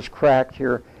 and it was cracked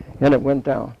here, and it went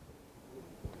down.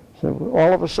 So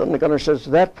all of a sudden the gunner says,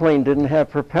 that plane didn't have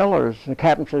propellers. The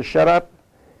captain says, shut up.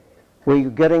 Were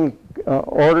you getting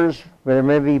orders? There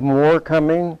may be more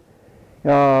coming.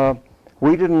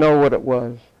 We didn't know what it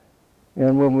was.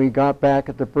 And when we got back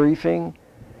at the briefing,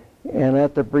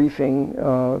 the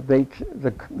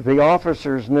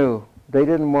officers knew. They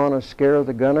didn't want to scare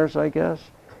the gunners, I guess.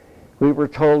 We were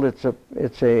told it's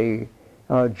a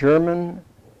German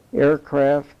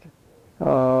aircraft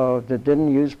that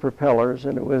didn't use propellers,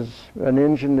 and it was an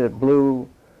engine that blew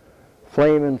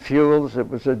flame and fuels. It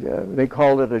was they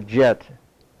called it a jet,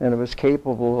 and it was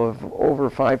capable of over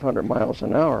 500 miles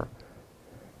an hour.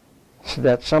 So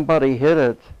that somebody hit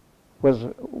it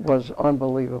was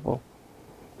unbelievable.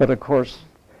 But of course,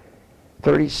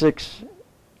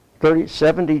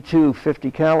 72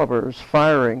 50 calibers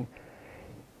firing,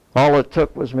 all it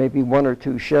took was maybe 1 or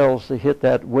 2 shells to hit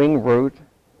that wing root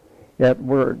that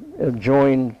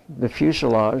joined the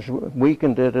fuselage,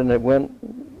 weakened it, and it went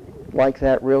like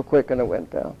that real quick, and it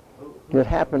went down. It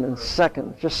happened in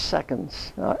seconds, just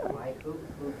seconds. Mike, who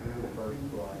drew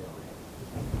first blood on it?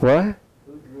 What?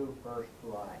 Who drew first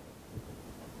blood?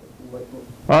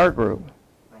 Our group.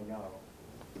 I know.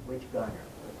 Which gunner?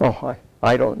 Oh,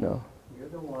 I don't know. You're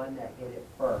the one that hit it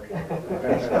first.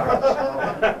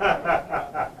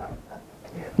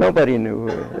 Nobody knew who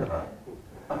it was.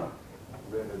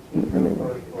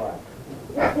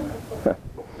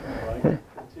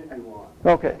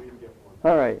 Okay.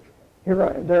 All right.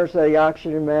 There's the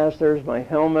oxygen mask. There's my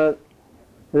helmet.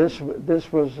 This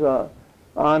was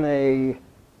on a.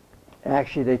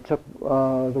 Actually, they took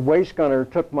the waist gunner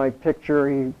took my picture.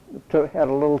 He had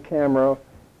a little camera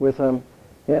with him,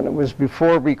 and it was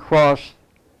before we crossed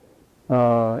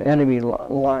enemy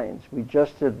lines. We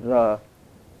just had,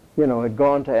 had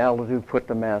gone to altitude, put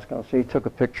the mask on. So he took a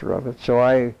picture of it. So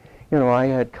I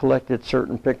had collected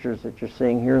certain pictures that you're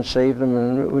seeing here and saved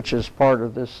them, which is part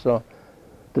of this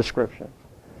description.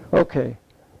 Okay.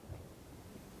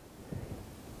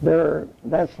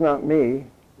 That's not me.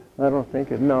 I don't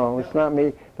think it. No, it's not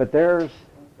me. But there's.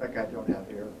 That guy don't have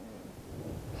hair.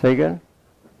 Say again?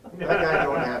 That guy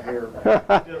don't have hair.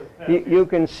 You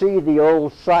can see the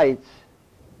old sights,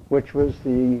 which was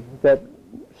that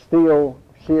steel.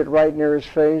 See it right near his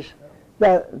face?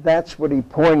 That's what he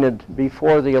pointed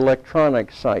before the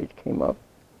electronic sight came up.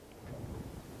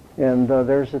 And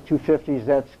there's the 250s.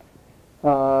 That's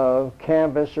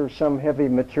canvas or some heavy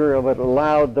material that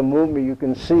allowed the movement. You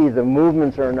can see the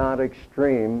movements are not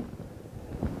extreme,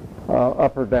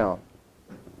 up or down.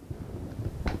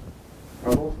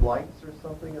 Are those lights or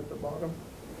something at the bottom?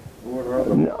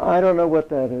 I don't know what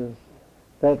that is.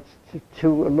 That's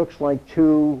two. It looks like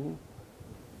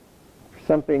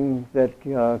something that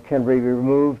can be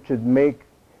removed to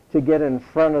get in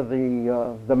front of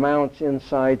the mounts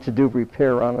inside to do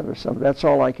repair on it or something. That's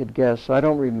all I could guess. I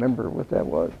don't remember what that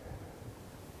was.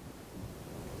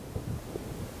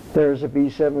 There's a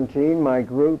B-17, my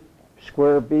group,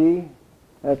 square B.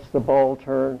 That's the ball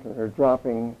turn. They're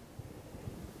dropping,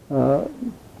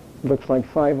 looks like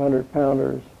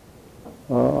 500-pounders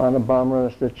on a bomber.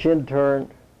 That's the chin turn.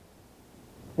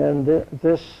 And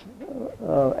this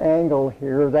angle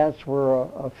here, that's where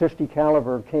a 50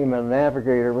 caliber came in. A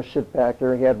navigator would sit back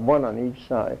there. He had one on each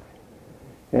side.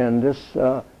 And this,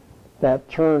 that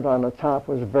turned on the top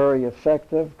was very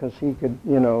effective because he could,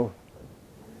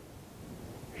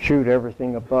 shoot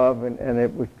everything above, and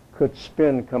it could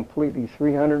spin completely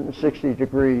 360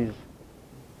 degrees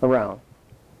around.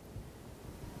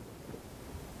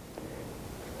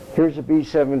 Here's a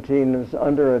B-17 that's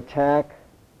under attack.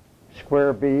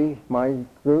 Square B, my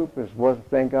group,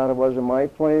 thank God it wasn't my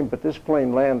plane, but this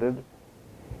plane landed.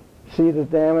 See the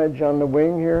damage on the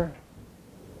wing here?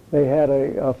 They had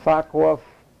a Focke-Wulf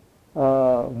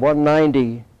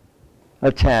 190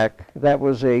 attack. That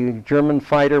was a German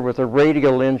fighter with a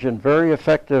radial engine, very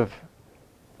effective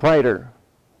fighter,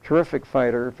 terrific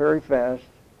fighter, very fast.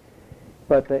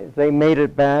 But they made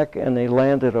it back and they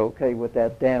landed okay with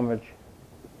that damage.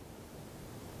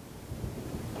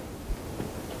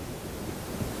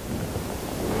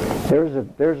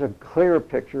 There's a clear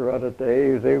picture of it.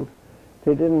 They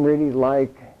didn't really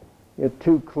like it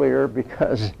too clear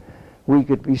because we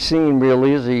could be seen real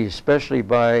easy, especially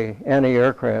by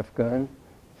anti-aircraft gun.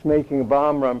 It's making a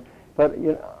bomb run, but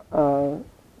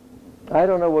I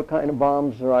don't know what kind of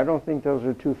bombs are. I don't think those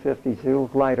are 250s. They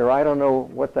look lighter. I don't know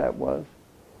what that was,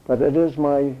 but it is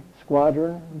my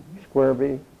squadron, square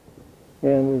B,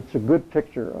 and it's a good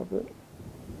picture of it.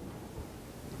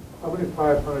 How many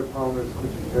 500-pounders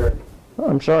could you carry?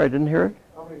 I'm sorry, I didn't hear it.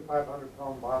 How many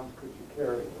 500-pound bombs could you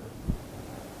carry?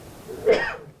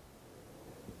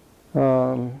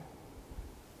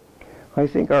 I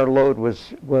think our load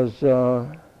was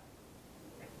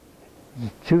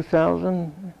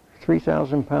 2,000,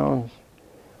 3,000 pounds.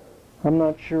 I'm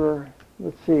not sure.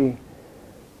 Let's see.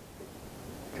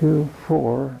 2,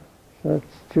 4.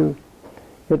 That's 2.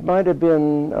 It might have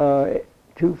been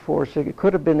 2, 4, 6. It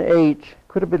could have been 8.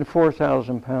 Could have been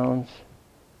 4,000 pounds.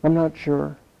 I'm not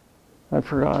sure. I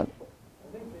forgot.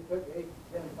 I think they took 8,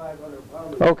 10, 500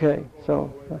 pounds. Okay,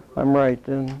 so I'm right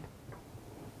then.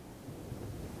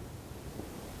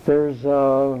 There's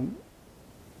a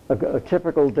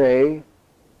typical day.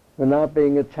 They're not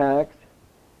being attacked.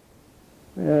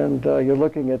 And you're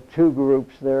looking at 2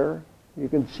 groups there. You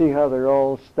can see how they're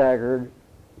all staggered.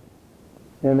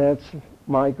 And that's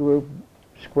my group,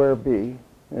 square B.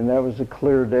 And that was a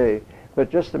clear day. But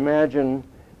just imagine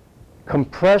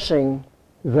compressing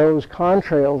those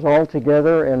contrails all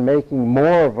together and making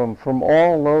more of them from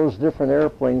all those different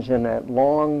airplanes in that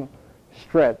long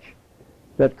stretch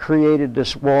that created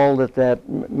this wall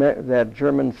that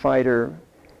German fighter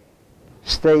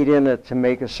stayed in it to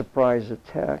make a surprise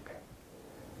attack.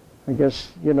 I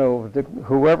guess, you know,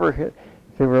 whoever hit,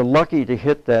 they were lucky to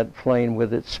hit that plane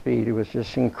with its speed. It was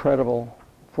just incredible.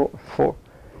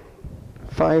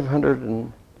 500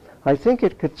 and, I think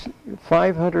it could,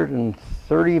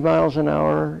 530 miles an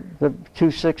hour, the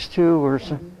 262 or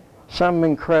some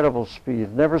incredible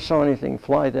speed. Never saw anything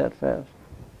fly that fast.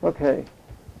 Okay.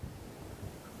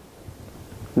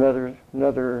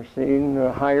 Another scene,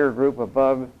 a higher group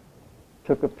above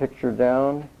took a picture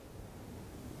down.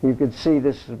 You could see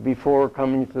this is before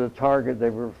coming to the target.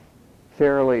 They were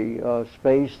fairly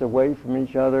spaced away from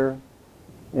each other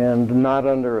and not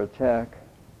under attack.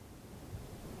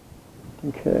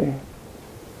 Okay.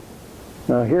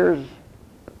 Now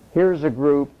here's a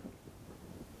group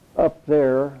up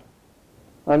there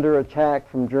under attack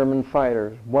from German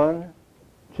fighters. 1,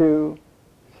 2,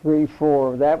 3,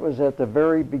 4. That was at the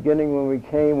very beginning when we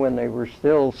came, when they were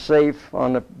still safe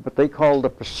on what they called the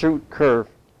pursuit curve.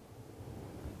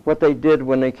 What they did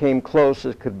when they came close,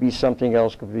 it could be something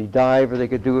else. It could be dive, or they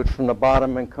could do it from the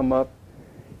bottom and come up.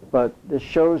 But this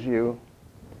shows you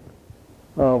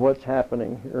what's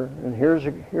happening here. And here's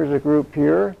a group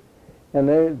here, and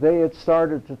they had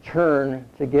started to turn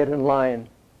to get in line.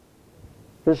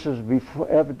 This is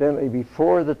evidently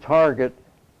before the target,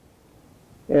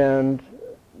 and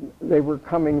they were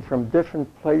coming from different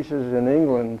places in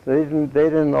England. They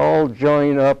didn't all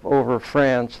join up over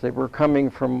France. They were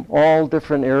coming from all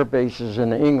different air bases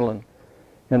in England,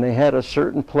 and they had a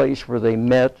certain place where they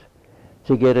met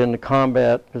to get into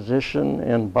combat position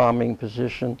and bombing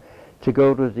position, to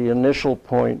go to the initial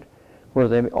point where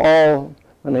they all,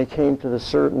 when they came to the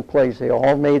certain place, they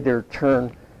all made their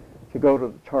turn to go to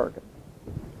the target.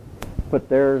 But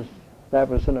that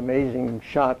was an amazing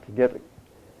shot to get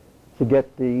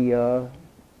the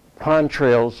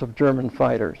contrails of German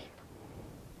fighters.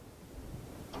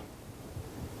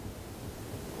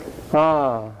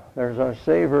 Ah, there's our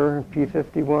Sabre,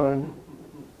 P-51.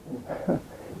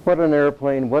 What an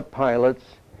airplane, what pilots.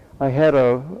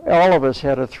 All of us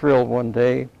had a thrill one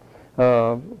day.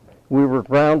 We were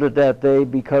grounded that day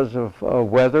because of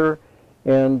weather,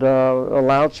 and a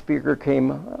loudspeaker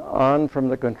came on from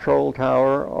the control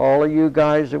tower. All of you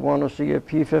guys that want to see a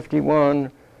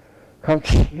P-51, come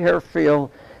to the airfield.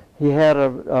 He had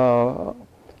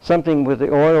something with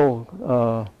the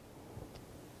oil.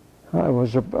 I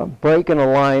was breaking a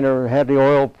line, or had the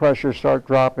oil pressure start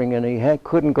dropping, and he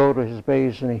couldn't go to his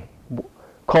base, and he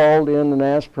called in and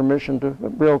asked permission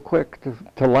real quick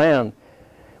to land.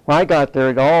 When I got there,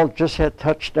 it all just had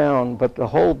touched down, but the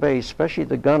whole base, especially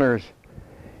the gunners,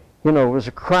 you know, it was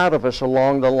a crowd of us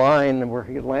along the line where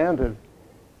he landed.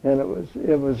 And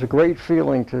it was a great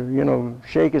feeling to, you know,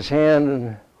 shake his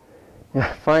hand, and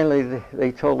finally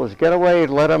they told us, get away,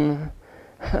 let him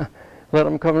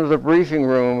come to the briefing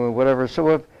room or whatever.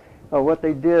 So what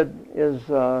they did is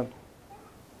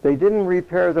they didn't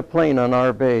repair the plane on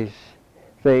our base.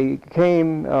 They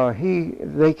came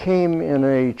in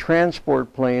a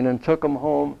transport plane and took him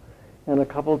home, and a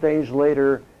couple days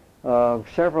later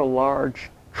several large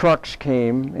trucks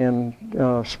came and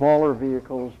smaller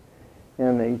vehicles,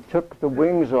 and they took the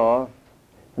wings off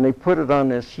and they put it on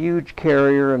this huge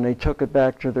carrier, and they took it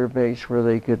back to their base where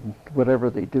they could,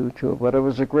 whatever they do to it. But it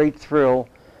was a great thrill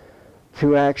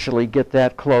to actually get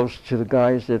that close to the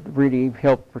guys that really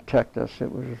helped protect us.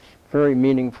 It was very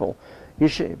meaningful. You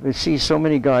see so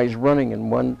many guys running in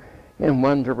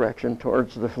one direction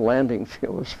towards the landing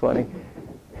field. It was funny.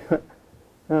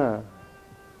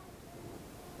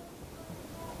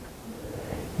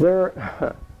 There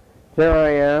I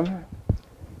am.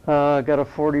 Got a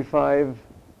 .45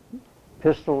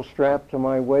 pistol strapped to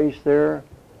my waist there.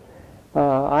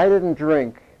 I didn't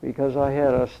drink because I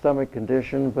had a stomach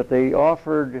condition, but they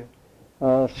offered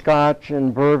scotch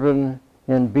and bourbon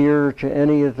and beer to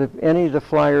any of the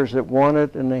flyers that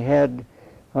wanted, and they had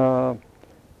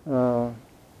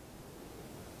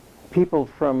people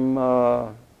from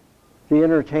the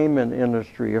entertainment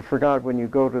industry. I forgot when you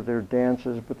go to their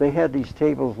dances, but they had these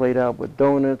tables laid out with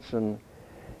donuts and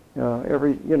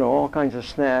all kinds of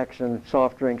snacks and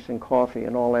soft drinks and coffee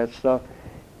and all that stuff.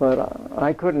 But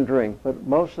I couldn't drink. But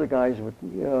most of the guys would,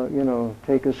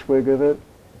 take a swig of it.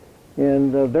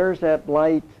 And there's that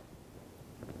light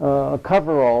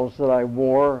coveralls that I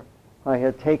wore. I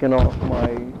had taken off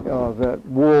my that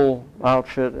wool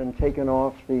outfit and taken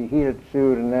off the heated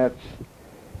suit, and that's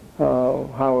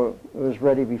how it was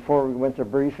ready before we went to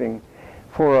briefing.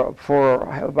 For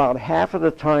about half of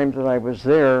the time that I was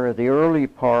there, at the early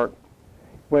part,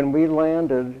 when we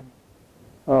landed,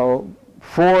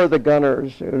 four of the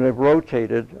gunners that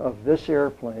rotated of this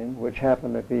airplane, which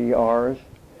happened to be ours,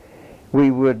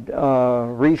 we would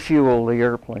refuel the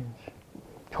airplanes.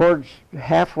 Towards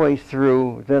halfway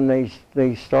through, then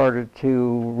they started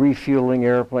to refueling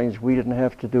airplanes. We didn't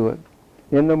have to do it.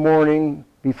 In the morning,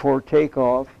 before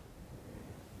takeoff,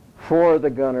 four of the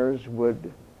gunners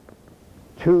would,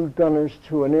 two gunners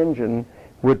to an engine,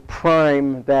 would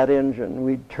prime that engine.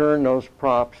 We'd turn those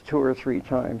props 2 or 3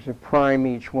 times and prime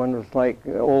each one. With like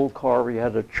an old car where you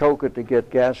had to choke it to get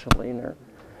gasoline there.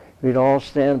 We'd all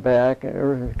stand back,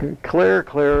 clear,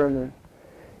 and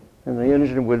the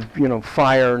engine would,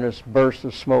 fire, and this burst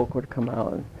of smoke would come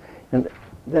out. And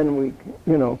then we,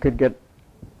 could get,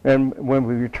 and when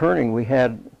we were returning, we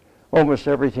had almost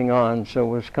everything on, so it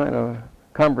was kind of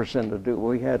cumbersome to do.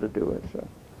 We had to do it. So.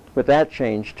 But that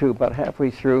changed too. About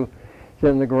halfway through,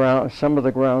 then some of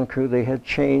the ground crew, they had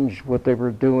changed what they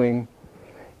were doing.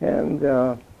 And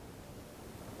the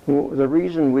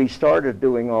reason we started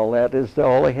doing all that is that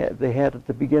all they had at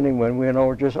the beginning when we went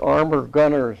over just armor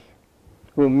gunners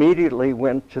who immediately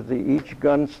went to each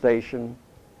gun station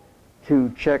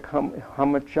to check how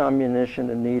much ammunition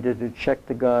it needed, to check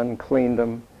the gun, cleaned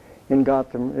them, and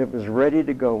got them. It was ready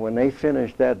to go. When they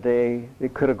finished that day,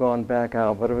 it could have gone back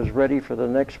out, but it was ready for the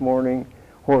next morning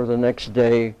or the next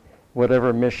day,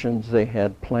 whatever missions they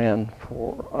had planned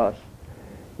for us.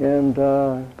 And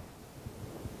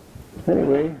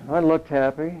anyway, I looked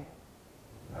happy.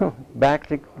 Back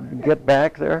to get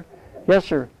back there. Yes,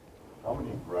 sir. How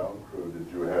many ground crew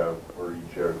did you have for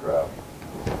each aircraft?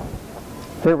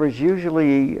 There was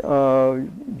usually,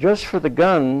 just for the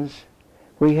guns,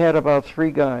 we had about 3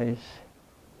 guys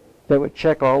that would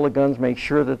check all the guns, make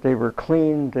sure that they were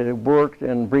clean, that it worked,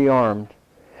 and rearmed.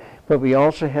 But we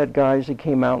also had guys that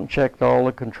came out and checked all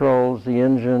the controls, the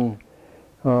engine,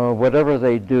 whatever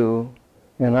they do,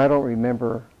 and I don't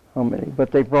remember how many,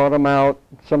 but they brought them out.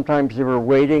 Sometimes they were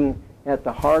waiting at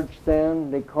the hard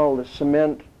stand. They called it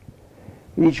cement.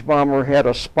 Each bomber had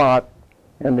a spot,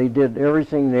 and they did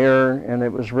everything there, and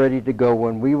it was ready to go.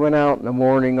 When we went out in the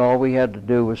morning, all we had to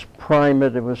do was prime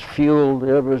it. It was fueled.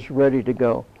 It was ready to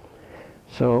go.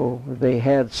 So they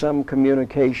had some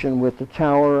communication with the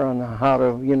tower on how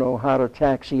to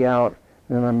taxi out.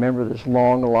 And I remember this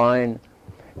long line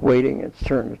waiting its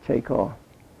turn to take off.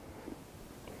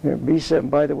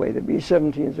 By the way, the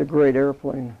B-17 is a great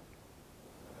airplane.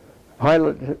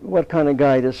 Pilot, what kind of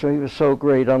guy is, so he was so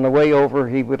great. On the way over,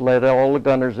 he would let all the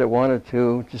gunners that wanted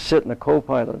to sit in the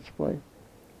co-pilot's place.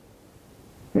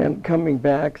 And coming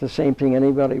back, the same thing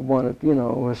anybody wanted, it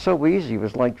was so easy. It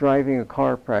was like driving a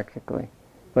car practically.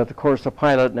 But of course, the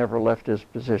pilot never left his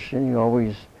position. You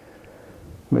always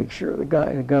make sure the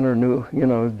gunner knew,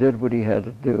 did what he had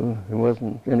to do. There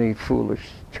wasn't any foolish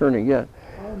turning yet.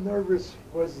 How nervous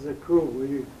was the crew? Were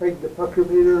you take the pucker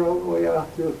meter all the way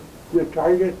out to the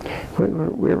target?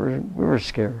 We were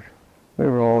scared. We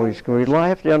were always scared. I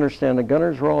have to understand the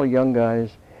gunners were all young guys,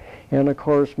 and of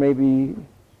course maybe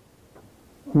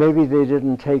they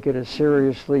didn't take it as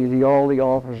seriously. All the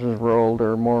officers were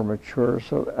older, more mature,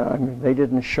 so they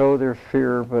didn't show their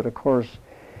fear. But of course,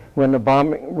 when the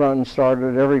bombing run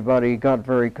started, everybody got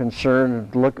very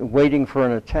concerned, waiting for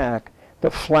an attack. The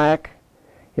flak,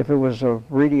 if it was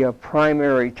really a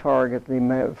primary target,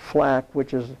 the flak,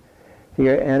 which is the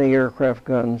anti-aircraft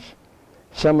guns.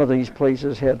 Some of these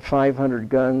places had 500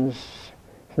 guns.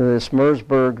 This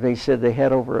Mersburg, they said they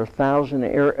had over 1,000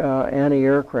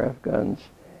 anti-aircraft guns.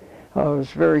 It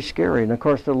was very scary, and of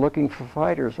course they're looking for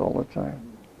fighters all the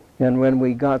time. And when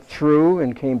we got through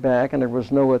and came back and there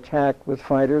was no attack with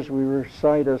fighters, we were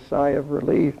a sigh of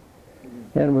relief.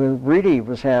 And we really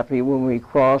was happy when we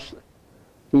crossed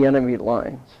the enemy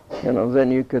lines.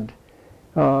 Then you could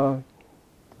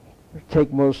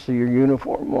take most of your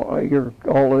uniform,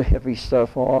 all the heavy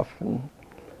stuff off, and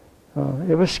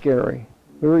it was scary.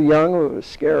 We were young, it was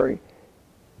scary.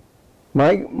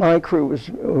 My crew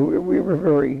we were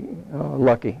very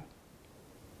lucky.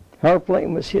 Our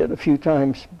plane was hit a few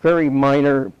times, very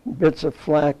minor bits of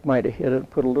flak might have hit it,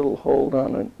 put a little hold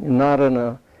on it, not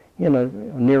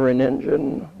near an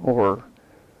engine or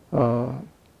a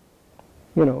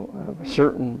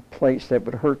certain place that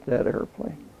would hurt that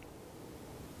airplane.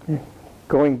 Yeah.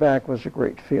 Going back was a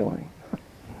great feeling.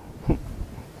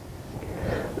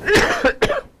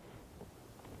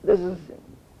 This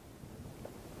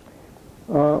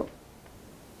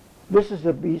is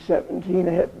a B-17.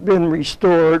 It had been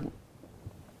restored.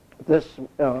 This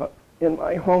in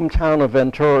my hometown of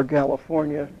Ventura,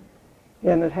 California,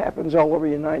 and it happens all over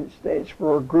the United States,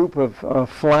 for a group of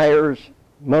flyers,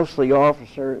 mostly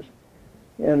officers,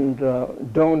 and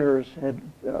donors had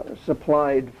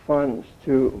supplied funds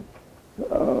to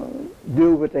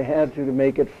do what they had to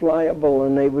make it flyable,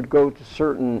 and they would go to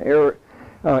certain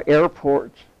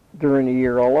airports during the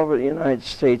year all over the United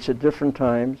States at different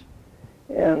times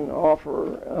and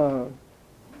offer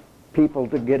people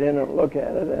to get in and look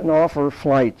at it, and offer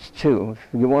flights too.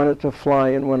 If you wanted to fly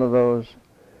in one of those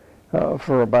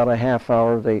for about a half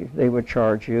hour, they would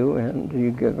charge you, and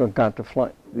you got to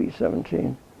fly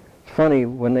B-17. It's funny,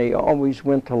 when they always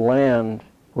went to land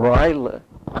where I lived,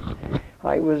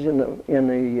 I was in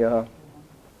the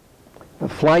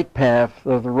flight path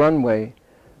of the runway,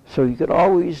 so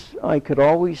I could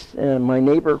always, and my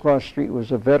neighbor across the street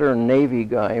was a veteran Navy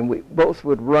guy, and we both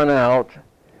would run out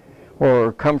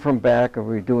or come from back, or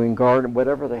we were doing guard,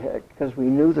 whatever the heck, because we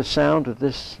knew the sound of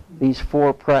these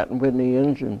 4 Pratt & Whitney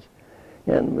engines,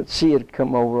 and would see it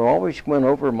come over. Always went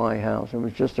over my house. It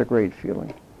was just a great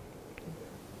feeling.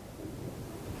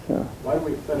 So. Why don't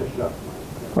we finish up?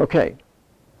 Okay.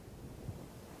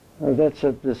 That's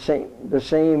the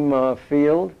same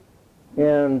field,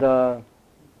 and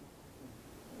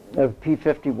a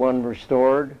P-51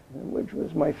 restored, which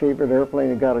was my favorite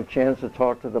airplane. I got a chance to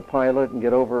talk to the pilot and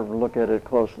get over and look at it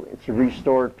closely. It's a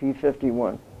restored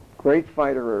P-51. Great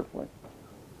fighter airplane.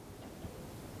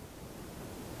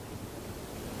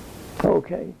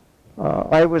 Okay.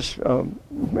 I was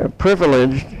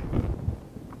privileged.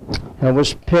 I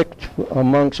was picked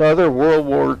amongst other World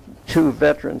War II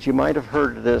veterans. You might have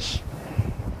heard of this.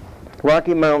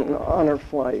 Rocky Mountain Honor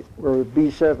Flight, where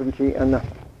B-17 and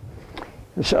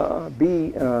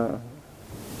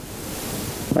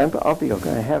I'll be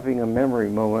okay, having a memory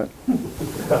moment.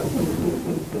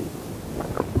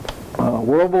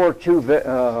 World War II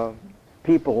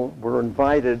people were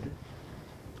invited,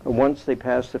 once they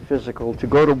passed the physical, to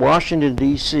go to Washington,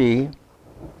 D.C.,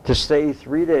 to stay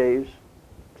 3 days,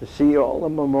 to see all the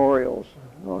memorials.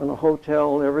 In a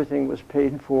hotel, everything was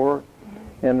paid for,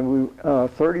 and we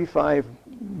 35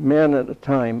 men at a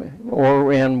time,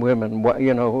 and women,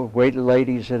 waited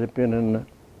ladies that had been in,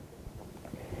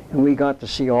 and we got to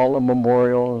see all the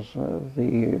memorials.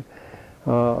 The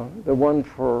one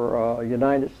for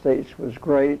United States was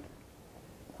great.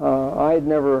 I had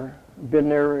never been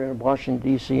there in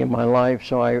Washington, D.C. in my life,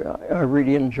 so I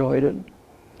really enjoyed it.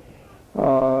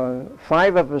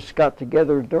 5 of us got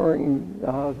together during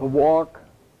the walk,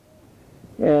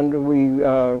 and we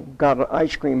got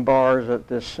ice cream bars at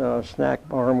this snack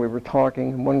bar, and we were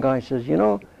talking, and one guy says,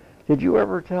 did you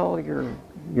ever tell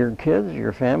your kids,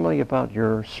 your family about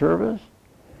your service?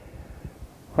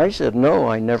 I said, no,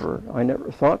 I never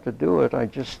thought to do it. I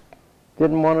just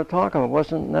didn't want to talk about it. It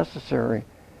wasn't necessary.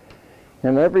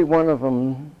 And every one of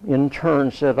them in turn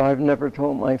said, I've never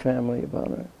told my family about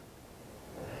it.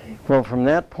 Well, from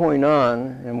that point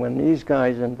on, and when these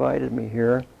guys invited me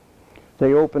here,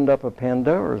 they opened up a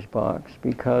Pandora's box,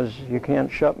 because you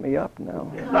can't shut me up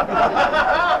now.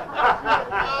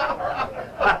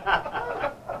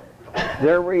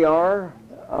 There we are,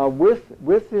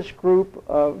 with this group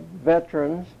of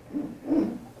veterans.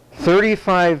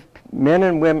 35 men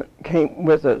and women came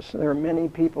with us. There are many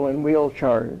people in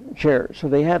wheelchairs, so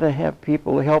they had to have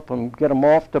people to help them, get them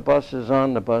off the buses,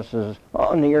 on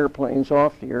the airplanes,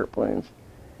 off the airplanes.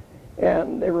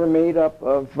 And they were made up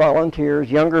of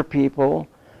volunteers, younger people,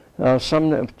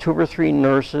 some 2 or 3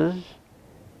 nurses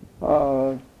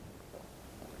to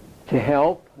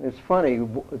help. It's funny,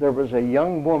 there was a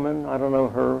young woman, I don't know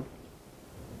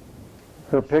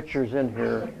her picture's in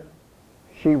here.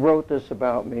 She wrote this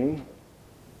about me.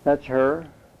 That's her.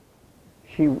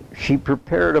 She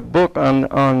prepared a book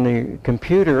on the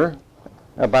computer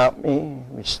about me.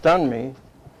 It stunned me.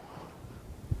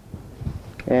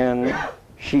 And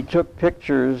she took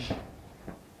pictures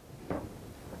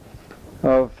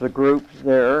of the groups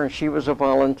there, and she was a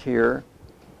volunteer.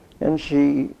 And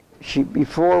she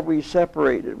before we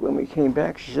separated, when we came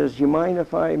back, she says, "You mind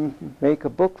if I make a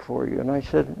book for you?" And I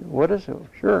said, "What is it?"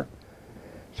 "Sure."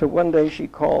 So one day she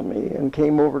called me and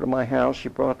came over to my house. She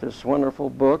brought this wonderful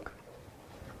book,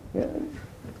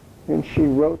 and she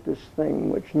wrote this thing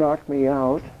which knocked me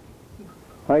out.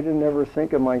 I didn't ever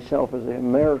think of myself as an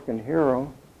American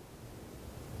hero.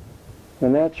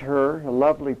 And that's her, a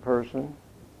lovely person.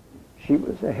 She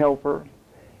was a helper.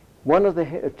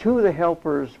 Two of the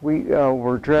helpers, we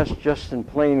were dressed just in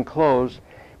plain clothes,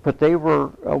 but they were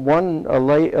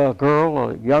a girl,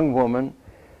 a young woman.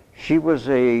 She was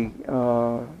a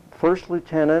first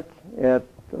lieutenant at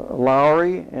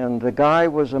Lowry, and the guy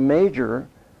was a major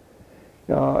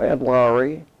at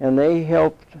Lowry, and they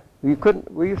helped.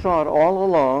 We thought all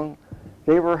along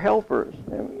they were helpers.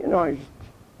 And,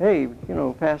 hey,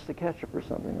 pass the ketchup or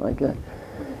something like that.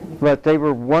 But they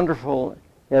were wonderful.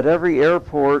 At every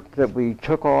airport that we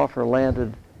took off or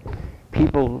landed,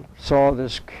 people saw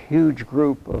this huge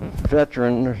group of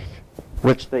veterans,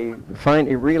 which they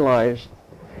finally realized,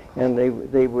 and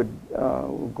they would,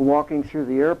 walking through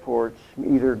the airports,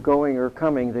 either going or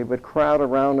coming, they would crowd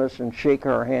around us and shake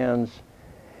our hands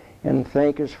and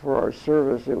thank us for our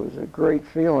service. It was a great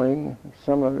feeling.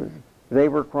 They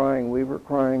were crying, we were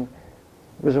crying.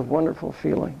 It was a wonderful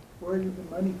feeling. Where did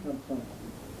the money come from?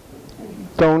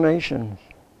 Donations.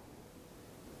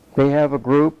 They have a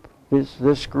group.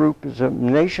 This group is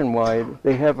nationwide.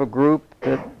 They have a group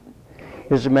that,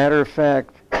 as a matter of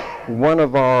fact, one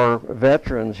of our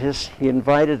veterans, he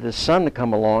invited his son to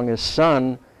come along. His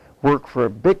son worked for a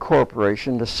big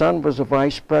corporation. The son was a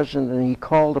vice president, and he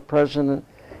called the president,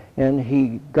 and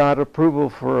he got approval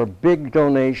for a big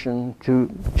donation to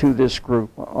this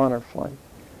group, honor flight.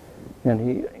 And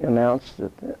he announced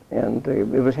it, and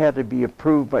it had to be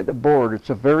approved by the board.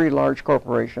 It's a very large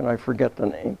corporation, I forget the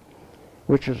name,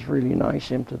 which was really nice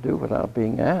of him to do without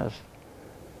being asked.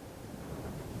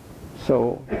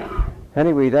 So,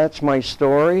 anyway, that's my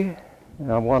story.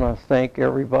 And I want to thank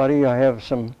everybody. I have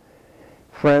some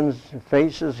friends,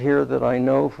 faces here that I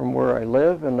know from where I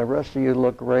live, and the rest of you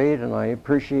look great, and I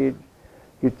appreciate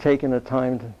you taking the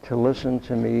time to listen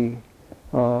to me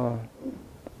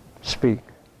speak.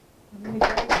 Yeah.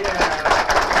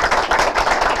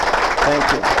 Thank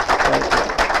you. Thank you.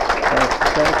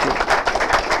 Thank you.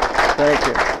 Thank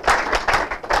you.